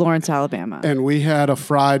in Florence, Alabama. And we had a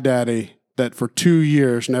fry daddy that for 2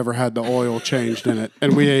 years never had the oil changed in it.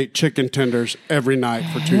 And we ate chicken tenders every night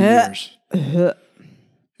for 2 years. And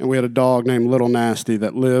we had a dog named Little Nasty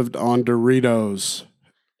that lived on Doritos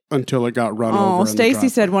until it got run over. Oh, Stacy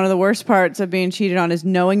said one of the worst parts of being cheated on is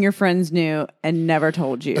knowing your friends knew and never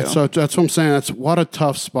told you. So that's what I'm saying. That's what a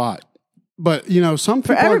tough spot. But, some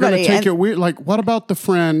people are going to take it weird. Like, what about the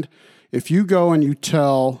friend, if you go and you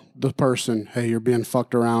tell the person, hey, you're being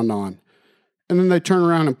fucked around on, and then they turn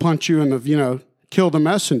around and punch you and, kill the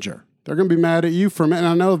messenger. They're going to be mad at you for a minute. And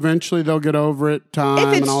I know eventually they'll get over it, time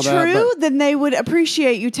and all that. If it's true, then they would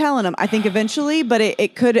appreciate you telling them. I think eventually, but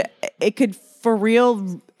it could for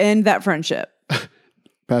real end that friendship.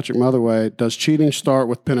 Patrick Motherway, does cheating start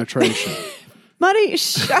with penetration? Muddy,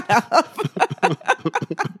 shut up.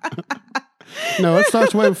 No, it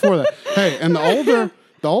starts way before that. Hey, and the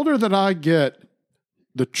older that I get,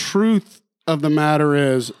 the truth of the matter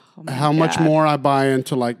is how much more I buy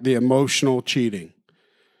into like the emotional cheating.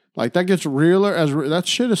 Like that gets realer that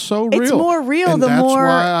shit is so real. It's more real and the that's more.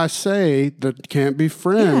 That's why I say that can't be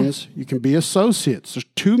friends. You can be associates. There's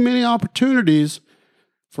too many opportunities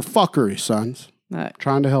for fuckery, sons.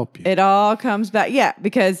 Trying to help you. It all comes back. Yeah,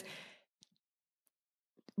 because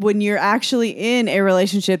when you're actually in a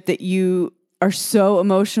relationship that you are so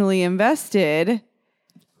emotionally invested,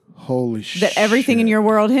 holy shit, that everything in your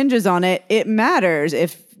world hinges on it, it matters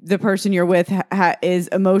if the person you're with is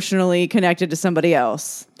emotionally connected to somebody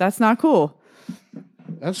else. That's not cool.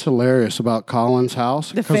 That's hilarious about Colin's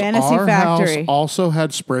house. The fantasy our factory house also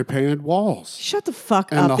had spray painted walls. Shut the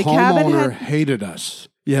fuck and up. The cabin homeowner hated us.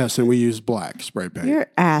 Yes, and we used black spray paint. You're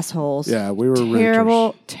assholes. Yeah, we were terrible,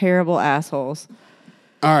 renters. terrible assholes.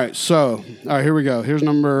 All right, here we go. Here's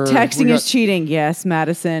number... Texting is cheating. Yes,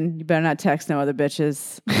 Madison. You better not text no other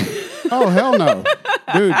bitches. Oh, hell no.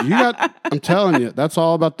 Dude, I'm telling you, that's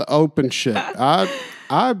all about the open shit.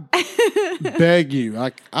 I beg you.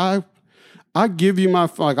 Like, I give you my...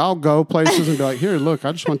 Like, I'll go places and be like, here, look,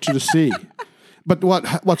 I just want you to see. But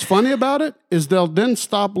what's funny about it is they'll then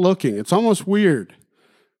stop looking. It's almost weird.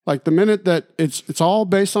 Like the minute that it's all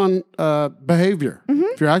based on behavior. Mm-hmm.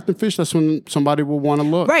 If you're acting fish, that's when somebody will want to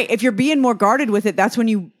look. Right. If you're being more guarded with it, that's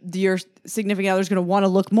when your significant other is going to want to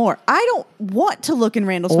look more. I don't want to look in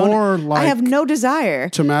Randall's phone. Like, I have no desire.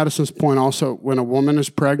 To Madison's point, also, when a woman is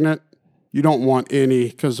pregnant, you don't want any,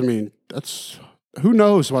 because that's who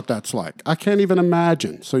knows what that's like. I can't even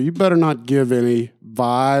imagine. So you better not give any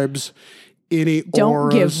vibes. Don't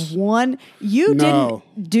auras. give one. You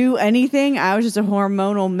didn't do anything. I was just a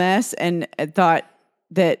hormonal mess and thought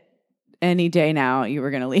that any day now you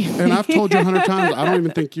were going to leave me. And I've told you 100 times, I don't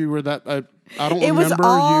even think you were that. I don't remember was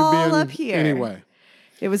all you being up here. Anyway.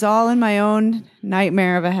 It was all in my own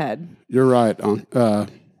nightmare of a head. You're right.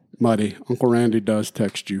 Muddy, Uncle Randy does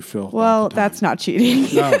text you, Phil. Well, that's not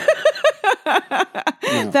cheating. No.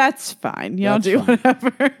 That's fine. Y'all That's do fine.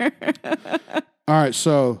 whatever. All right,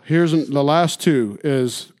 so here's the last two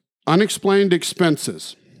is unexplained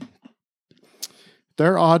expenses.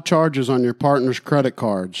 There are odd charges on your partner's credit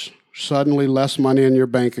cards. Suddenly less money in your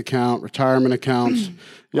bank account, retirement accounts,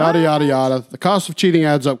 yada, yada, yada. The cost of cheating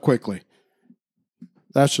adds up quickly.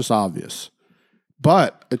 That's just obvious.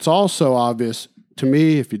 But it's also obvious to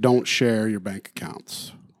me if you don't share your bank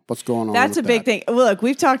accounts. What's going on? That's a with big thing. Well, look,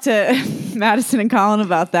 we've talked to Madison and Colin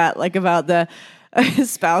about that, like about the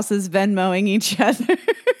spouses Venmoing each other.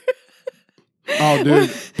 Oh, dude.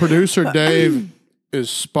 Producer Dave is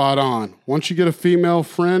spot on. Once you get a female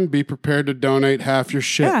friend, be prepared to donate half your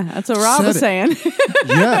shit. Yeah, that's what Rob Said was it. saying.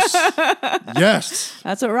 Yes. Yes.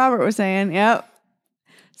 That's what Robert was saying. Yep.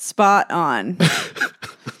 Spot on.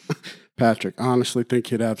 Patrick, I honestly think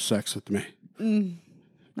he'd have sex with me.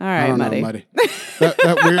 All I right, don't Muddy. know, Muddy.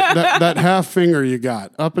 that half finger you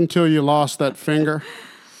got, up until you lost that finger,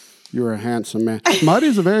 you were a handsome man.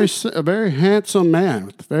 Muddy's a very handsome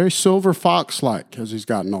man, very silver fox-like as he's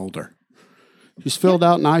gotten older. He's filled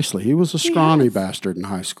out nicely. He was a scrawny bastard in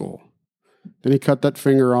high school. Then he cut that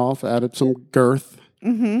finger off, added some girth.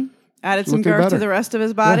 Added some looking girth to better. the rest of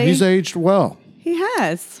his Yeah, body. he's aged well. He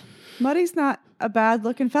has. Muddy's not a bad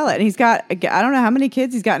looking fella. And he's got, I don't know how many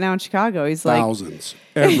kids he's got now in Chicago. He's like, Thousands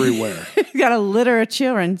everywhere. he's got a litter of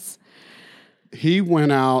children's. He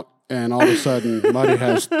went out and all of a sudden Muddy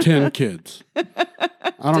has 10 kids.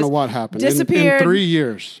 I don't know what happened. In disappeared. 3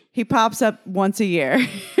 years. He pops up once a year.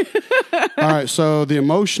 All right, so the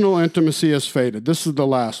emotional intimacy has faded. This is the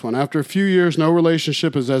last one. After a few years, no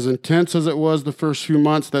relationship is as intense as it was the first few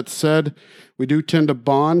months. That said, we do tend to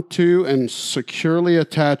bond to and securely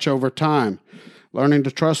attach over time. Learning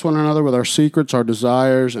to trust one another with our secrets, our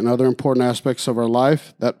desires, and other important aspects of our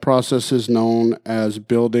life. That process is known as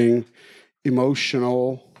building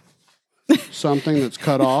emotional something that's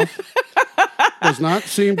cut off. Does not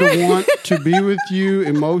seem to want to be with you,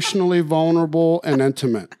 emotionally vulnerable and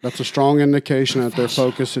intimate. That's a strong indication that their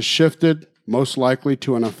focus has shifted, most likely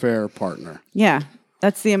to an affair partner. Yeah.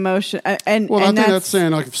 That's the emotion. And Well, and I think that's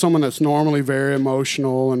saying like if someone that's normally very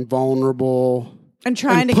emotional and vulnerable and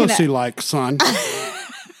trying and to connect. pussy-like, son,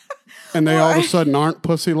 and they all of a sudden aren't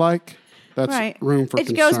pussy-like, that's Right. room for it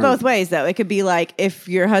concern. goes both ways, though. It could be like if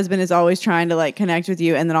your husband is always trying to like connect with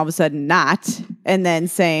you, and then all of a sudden not, and then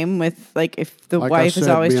same with like if the Like wife I is said,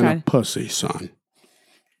 always being trying. a pussy, son.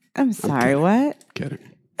 I'm sorry, what? Kidding.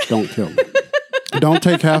 Don't kill me. Don't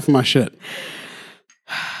take half of my shit.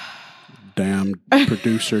 Damn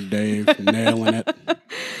producer Dave nailing it.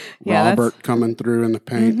 Yeah, Robert coming through in the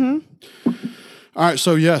paint. All right,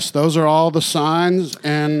 so yes, those are all the signs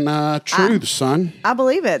and truths, son. I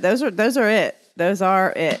believe it. Those are it. Those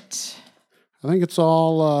are it. I think it's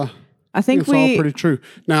all. I think it's all pretty true.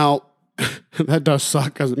 Now, that does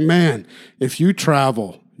suck because man, if you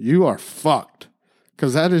travel, you are fucked.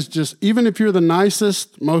 Because that is just even if you're the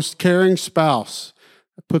nicest, most caring spouse,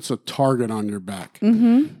 it puts a target on your back.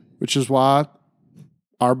 Which is why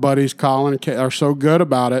our buddies Colin and Kate are so good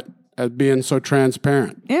about it at being so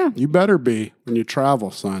transparent. Yeah. You better be when you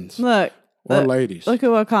travel, sons Look. or ladies. Look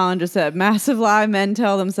at what Colin just said. Massive lie men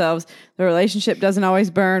tell themselves the relationship doesn't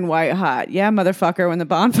always burn white hot. Yeah, motherfucker, when the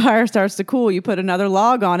bonfire starts to cool, you put another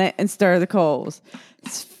log on it and stir the coals.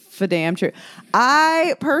 It's for damn true.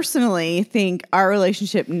 I personally think our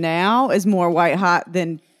relationship now is more white hot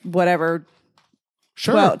than whatever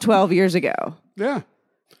Sure. 12 years ago. Yeah.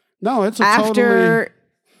 No, it's a After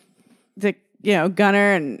the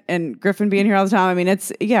Gunner and Griffin being here all the time. I mean,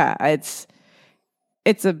 it's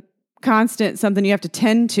a constant something you have to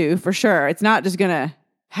tend to for sure. It's not just gonna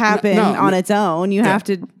happen on its own. You have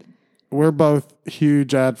to. We're both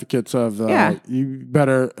huge advocates of you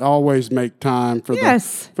better always make time for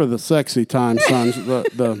the sexy time, sons.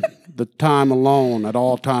 the time alone at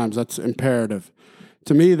all times. That's imperative.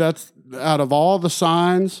 To me, that's out of all the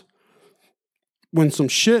signs. When some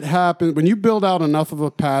shit happens, when you build out enough of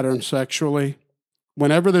a pattern sexually,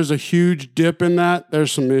 whenever there's a huge dip in that,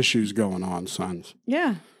 there's some issues going on, sons.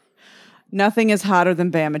 Yeah. Nothing is hotter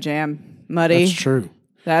than Bama Jam, Muddy. That's true.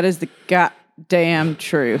 That is the goddamn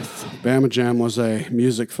truth. Bama Jam was a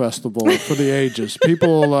music festival for the ages.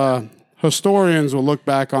 People, historians will look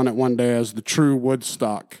back on it one day as the true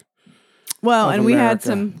Woodstock. Well, and we had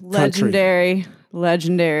America. some Country.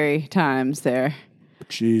 legendary times there.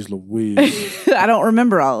 Jeez Louise. I don't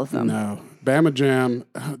remember all of them. No. Bama Jam,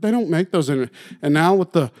 they don't make those. And now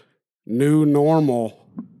with the new normal,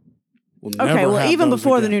 will never Okay, well, have even those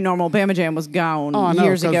before the again. new normal, Bama Jam was gone Oh, I know,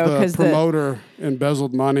 years ago the because promoter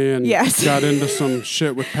embezzled money and Yes. got into some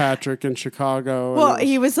shit with Patrick in Chicago. well,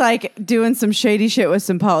 he was like doing some shady shit with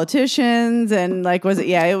some politicians and like,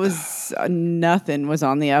 it was nothing was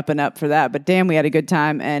on the up and up for that. But damn, we had a good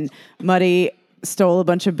time. And Muddy stole a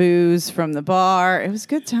bunch of booze from the bar. It was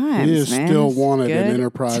good times. He is man. still It was wanted in good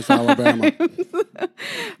Enterprise, Alabama.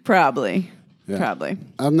 Probably. Yeah. Probably.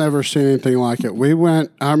 I've never seen anything like it.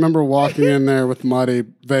 I remember walking in there with Muddy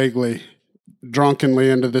vaguely, drunkenly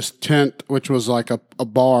into this tent, which was like a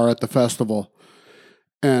bar at the festival.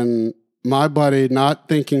 And my buddy, not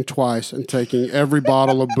thinking twice and taking every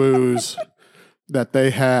bottle of booze that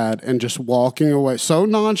they had and just walking away so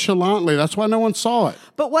nonchalantly. That's why no one saw it.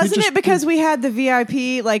 But wasn't it because we had the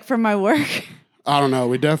VIP like from my work? I don't know.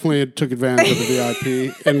 We definitely took advantage of the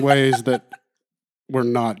VIP in ways that were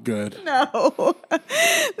not good. No.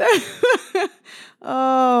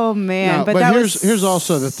 Oh man, No, but that here's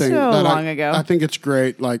also the thing so that long ago. I think it's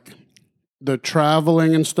great, like the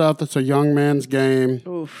traveling and stuff. That's a young man's game.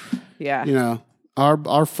 Oof. Yeah. You know,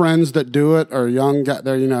 our friends that do it are young.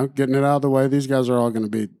 They're getting it out of the way. These guys are all going to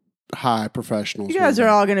be high professionals. You guys are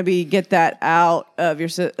all going to get that out of your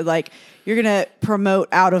you're going to promote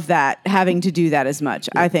out of that having to do that as much.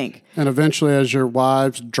 I think. And eventually, as your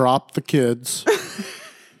wives drop the kids.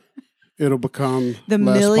 It'll become the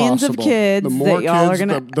less millions possible. of kids The more that y'all kids, are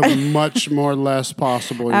gonna. the much more less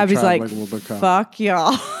possible your Abby's traveling like, will become. fuck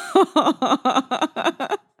y'all.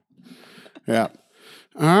 Yeah.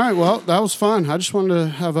 All right. Well, that was fun. I just wanted to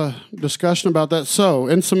have a discussion about that. So,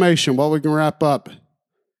 in summation, what we can wrap up.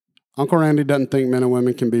 Uncle Randy doesn't think men and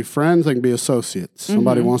women can be friends. They can be associates.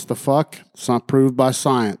 Somebody wants to fuck. It's not proved by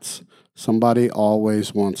science. Somebody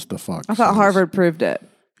always wants to fuck. I thought Harvard proved it.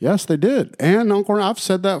 Yes, they did. And Uncle I've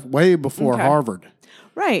said that way before Harvard.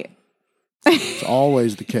 Right. It's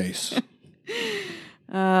always the case.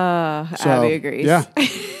 Abby agrees. Yeah.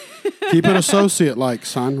 Keep it associate-like,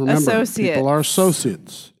 son. Remember, Associates. people are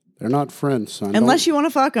associates. They're not friends, son. Unless you want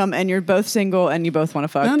to fuck them and you're both single and you both want to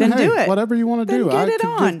fuck, then then do it. Whatever you want to Then do. get I it could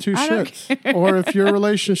on. give two I don't shits. Or if your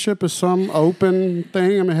relationship is some open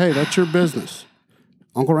thing, I mean, hey, that's your business.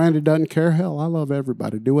 Uncle Randy doesn't care. Hell, I love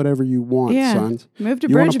everybody. Do whatever you want, Yeah. son. Move to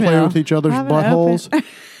You want to play Bridgeville. with each other's Have it buttholes? open.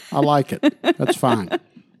 I like it. That's fine.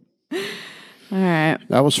 All right.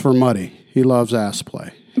 That was for Muddy. He loves ass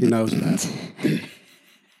play. He knows that.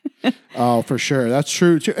 Oh, for sure. That's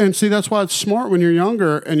true. And see, that's why it's smart when you're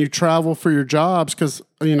younger and you travel for your jobs because,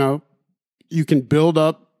 you can build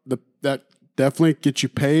up that definitely gets you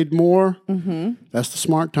paid more. Mm-hmm. That's the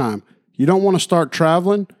smart time. You don't want to start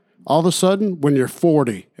traveling all of a sudden when you're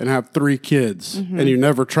 40 and have 3 kids and you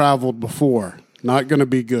never traveled before. Not going to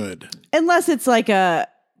be good. Unless it's like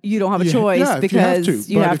you don't have a choice Yeah, because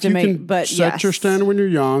you have to make. But set yes. your standard when you're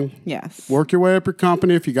young. Yes. Work your way up your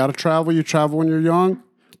company. If you got to travel, you travel when you're young.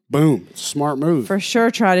 Boom. It's a smart move. For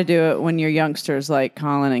sure, try to do it when you're youngsters like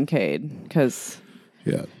Colin and Cade, because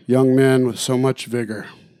Yeah. Young men with so much vigor.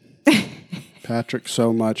 Patrick,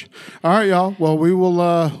 so much. All right, y'all. Well, we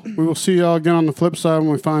will see y'all again on the flip side when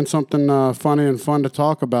we find something funny and fun to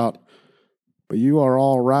talk about. But you are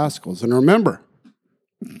all rascals. And remember,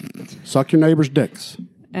 suck your neighbor's dicks.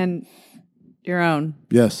 and your own.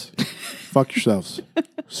 Yes. Fuck yourselves.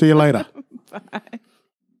 See you later. Bye.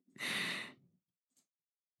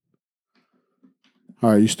 All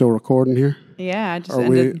right, you still recording here? Yeah, I just Are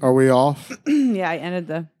ended. we off? Yeah, I ended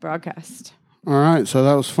the broadcast. All right, so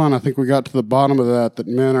that was fun. I think we got to the bottom of that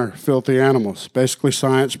men are filthy animals. Basically,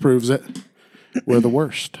 science proves it. We're the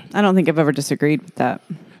worst. I don't think I've ever disagreed with that.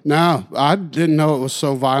 No, I didn't know it was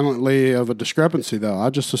so violently of a discrepancy, though. I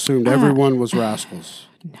just assumed everyone was rascals.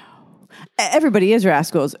 Everybody is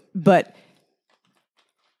rascals, but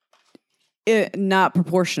not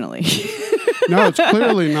proportionally. No, it's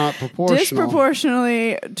clearly not proportional.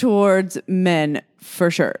 Disproportionately towards men, for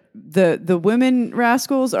sure. The women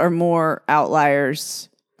rascals are more outliers.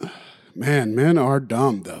 Man, men are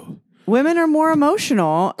dumb, though. Women are more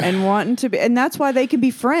emotional and wanting to be, and that's why they can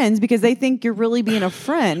be friends, because they think you're really being a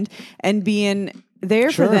friend and being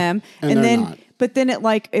there Sure. for them. And they're then, not. but then it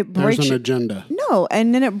breaks There's an agenda. No,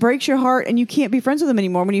 and then it breaks your heart, and you can't be friends with them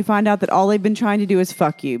anymore when you find out that all they've been trying to do is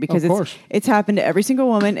fuck you. Because Of course. it's happened to every single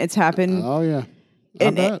woman. It's happened. Oh, yeah. I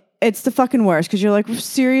And bet. it's the fucking worst, because you're like,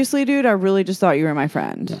 seriously, dude, I really just thought you were my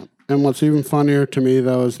friend. And what's even funnier to me,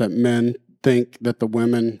 though, is that men think that the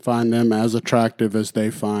women find them as attractive as they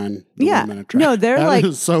find the Yeah. women attractive. No, they're That like-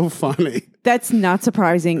 is so funny. That's not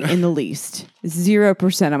surprising in the least.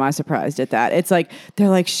 0% am I surprised at that. It's like, they're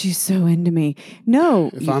like, she's so into me. No,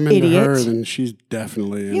 If you I'm into idiot. her, then she's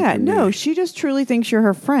definitely into Yeah, me. no, she just truly thinks you're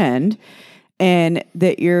her friend and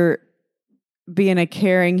that you're being a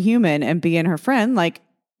caring human and being her friend. Like,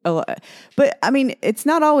 but I mean, it's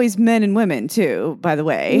not always men and women too, by the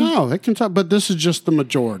way. No, it can talk, but this is just the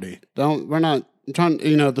majority. We're not trying,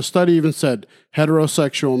 the study even said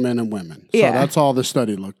heterosexual men and women. So that's all the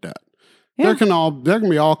study looked at. Yeah. There can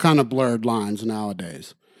be all kind of blurred lines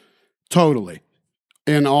nowadays. Totally.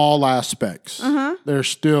 In all aspects. There's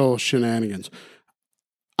still shenanigans.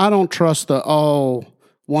 I don't trust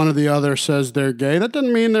one or the other says they're gay. That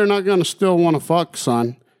doesn't mean they're not going to still want to fuck,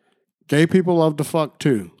 son. Gay people love to fuck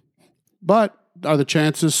too. But are the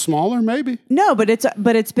chances smaller? Maybe. No, but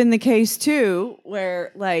it's been the case too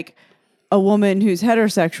where like a woman who's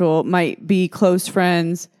heterosexual might be close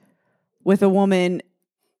friends with a woman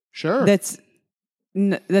that's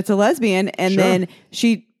a lesbian, and then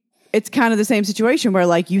it's kind of the same situation where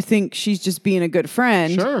like you think she's just being a good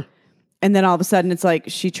friend. And then all of a sudden it's like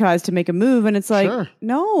she tries to make a move and it's like,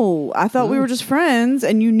 no, I thought we were just friends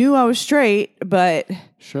and you knew I was straight, but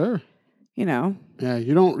Yeah,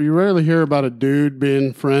 you rarely hear about a dude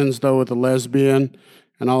being friends though with a lesbian,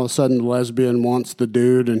 and all of a sudden the lesbian wants the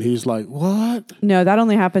dude and he's like, what? No, that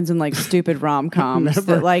only happens in like stupid rom-coms.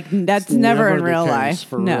 That's never in real life.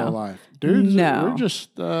 Real life. Dudes, we're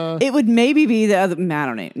just... it would maybe be the other... I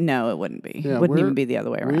don't know. No, it wouldn't be. Yeah, it wouldn't even be the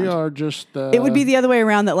other way around. We are just... it would be the other way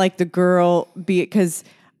around that like the girl be... Because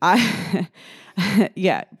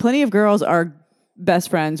yeah, plenty of girls are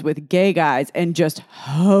best friends with gay guys and just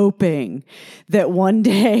hoping that one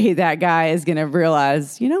day that guy is going to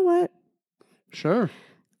realize, you know what? Sure.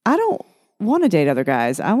 I don't want to date other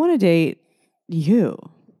guys. I want to date you.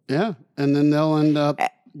 Yeah. And then they'll end up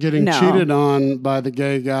getting cheated on by the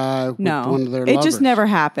gay guy with one of their lovers. It just never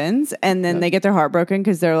happens. And then they get their heart broken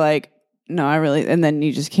because they're like, no, I really... And then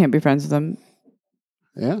you just can't be friends with them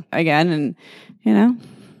again. And,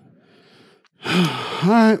 All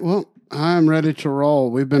right. Well, I'm ready to roll.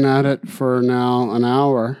 We've been at it for now an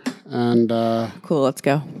hour. And cool, let's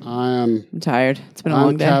go. I'm tired. It's been a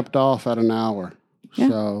long day. I'm capped off at an hour. Yeah.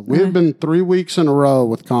 So we've been 3 weeks in a row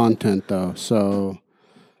with content, though. So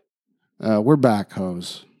we're back,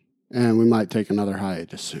 hoes. And we might take another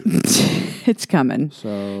hiatus soon. It's coming.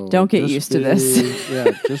 So don't get used to this.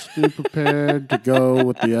 Just be prepared to go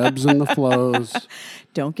with the ebbs and the flows.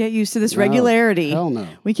 Don't get used to this regularity. Hell no.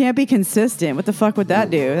 We can't be consistent. What the fuck would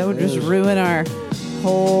that do? That would just ruin our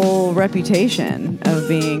whole reputation of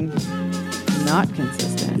being not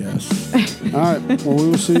consistent. Yes. All right. Well, we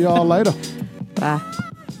will see y'all later. Bye.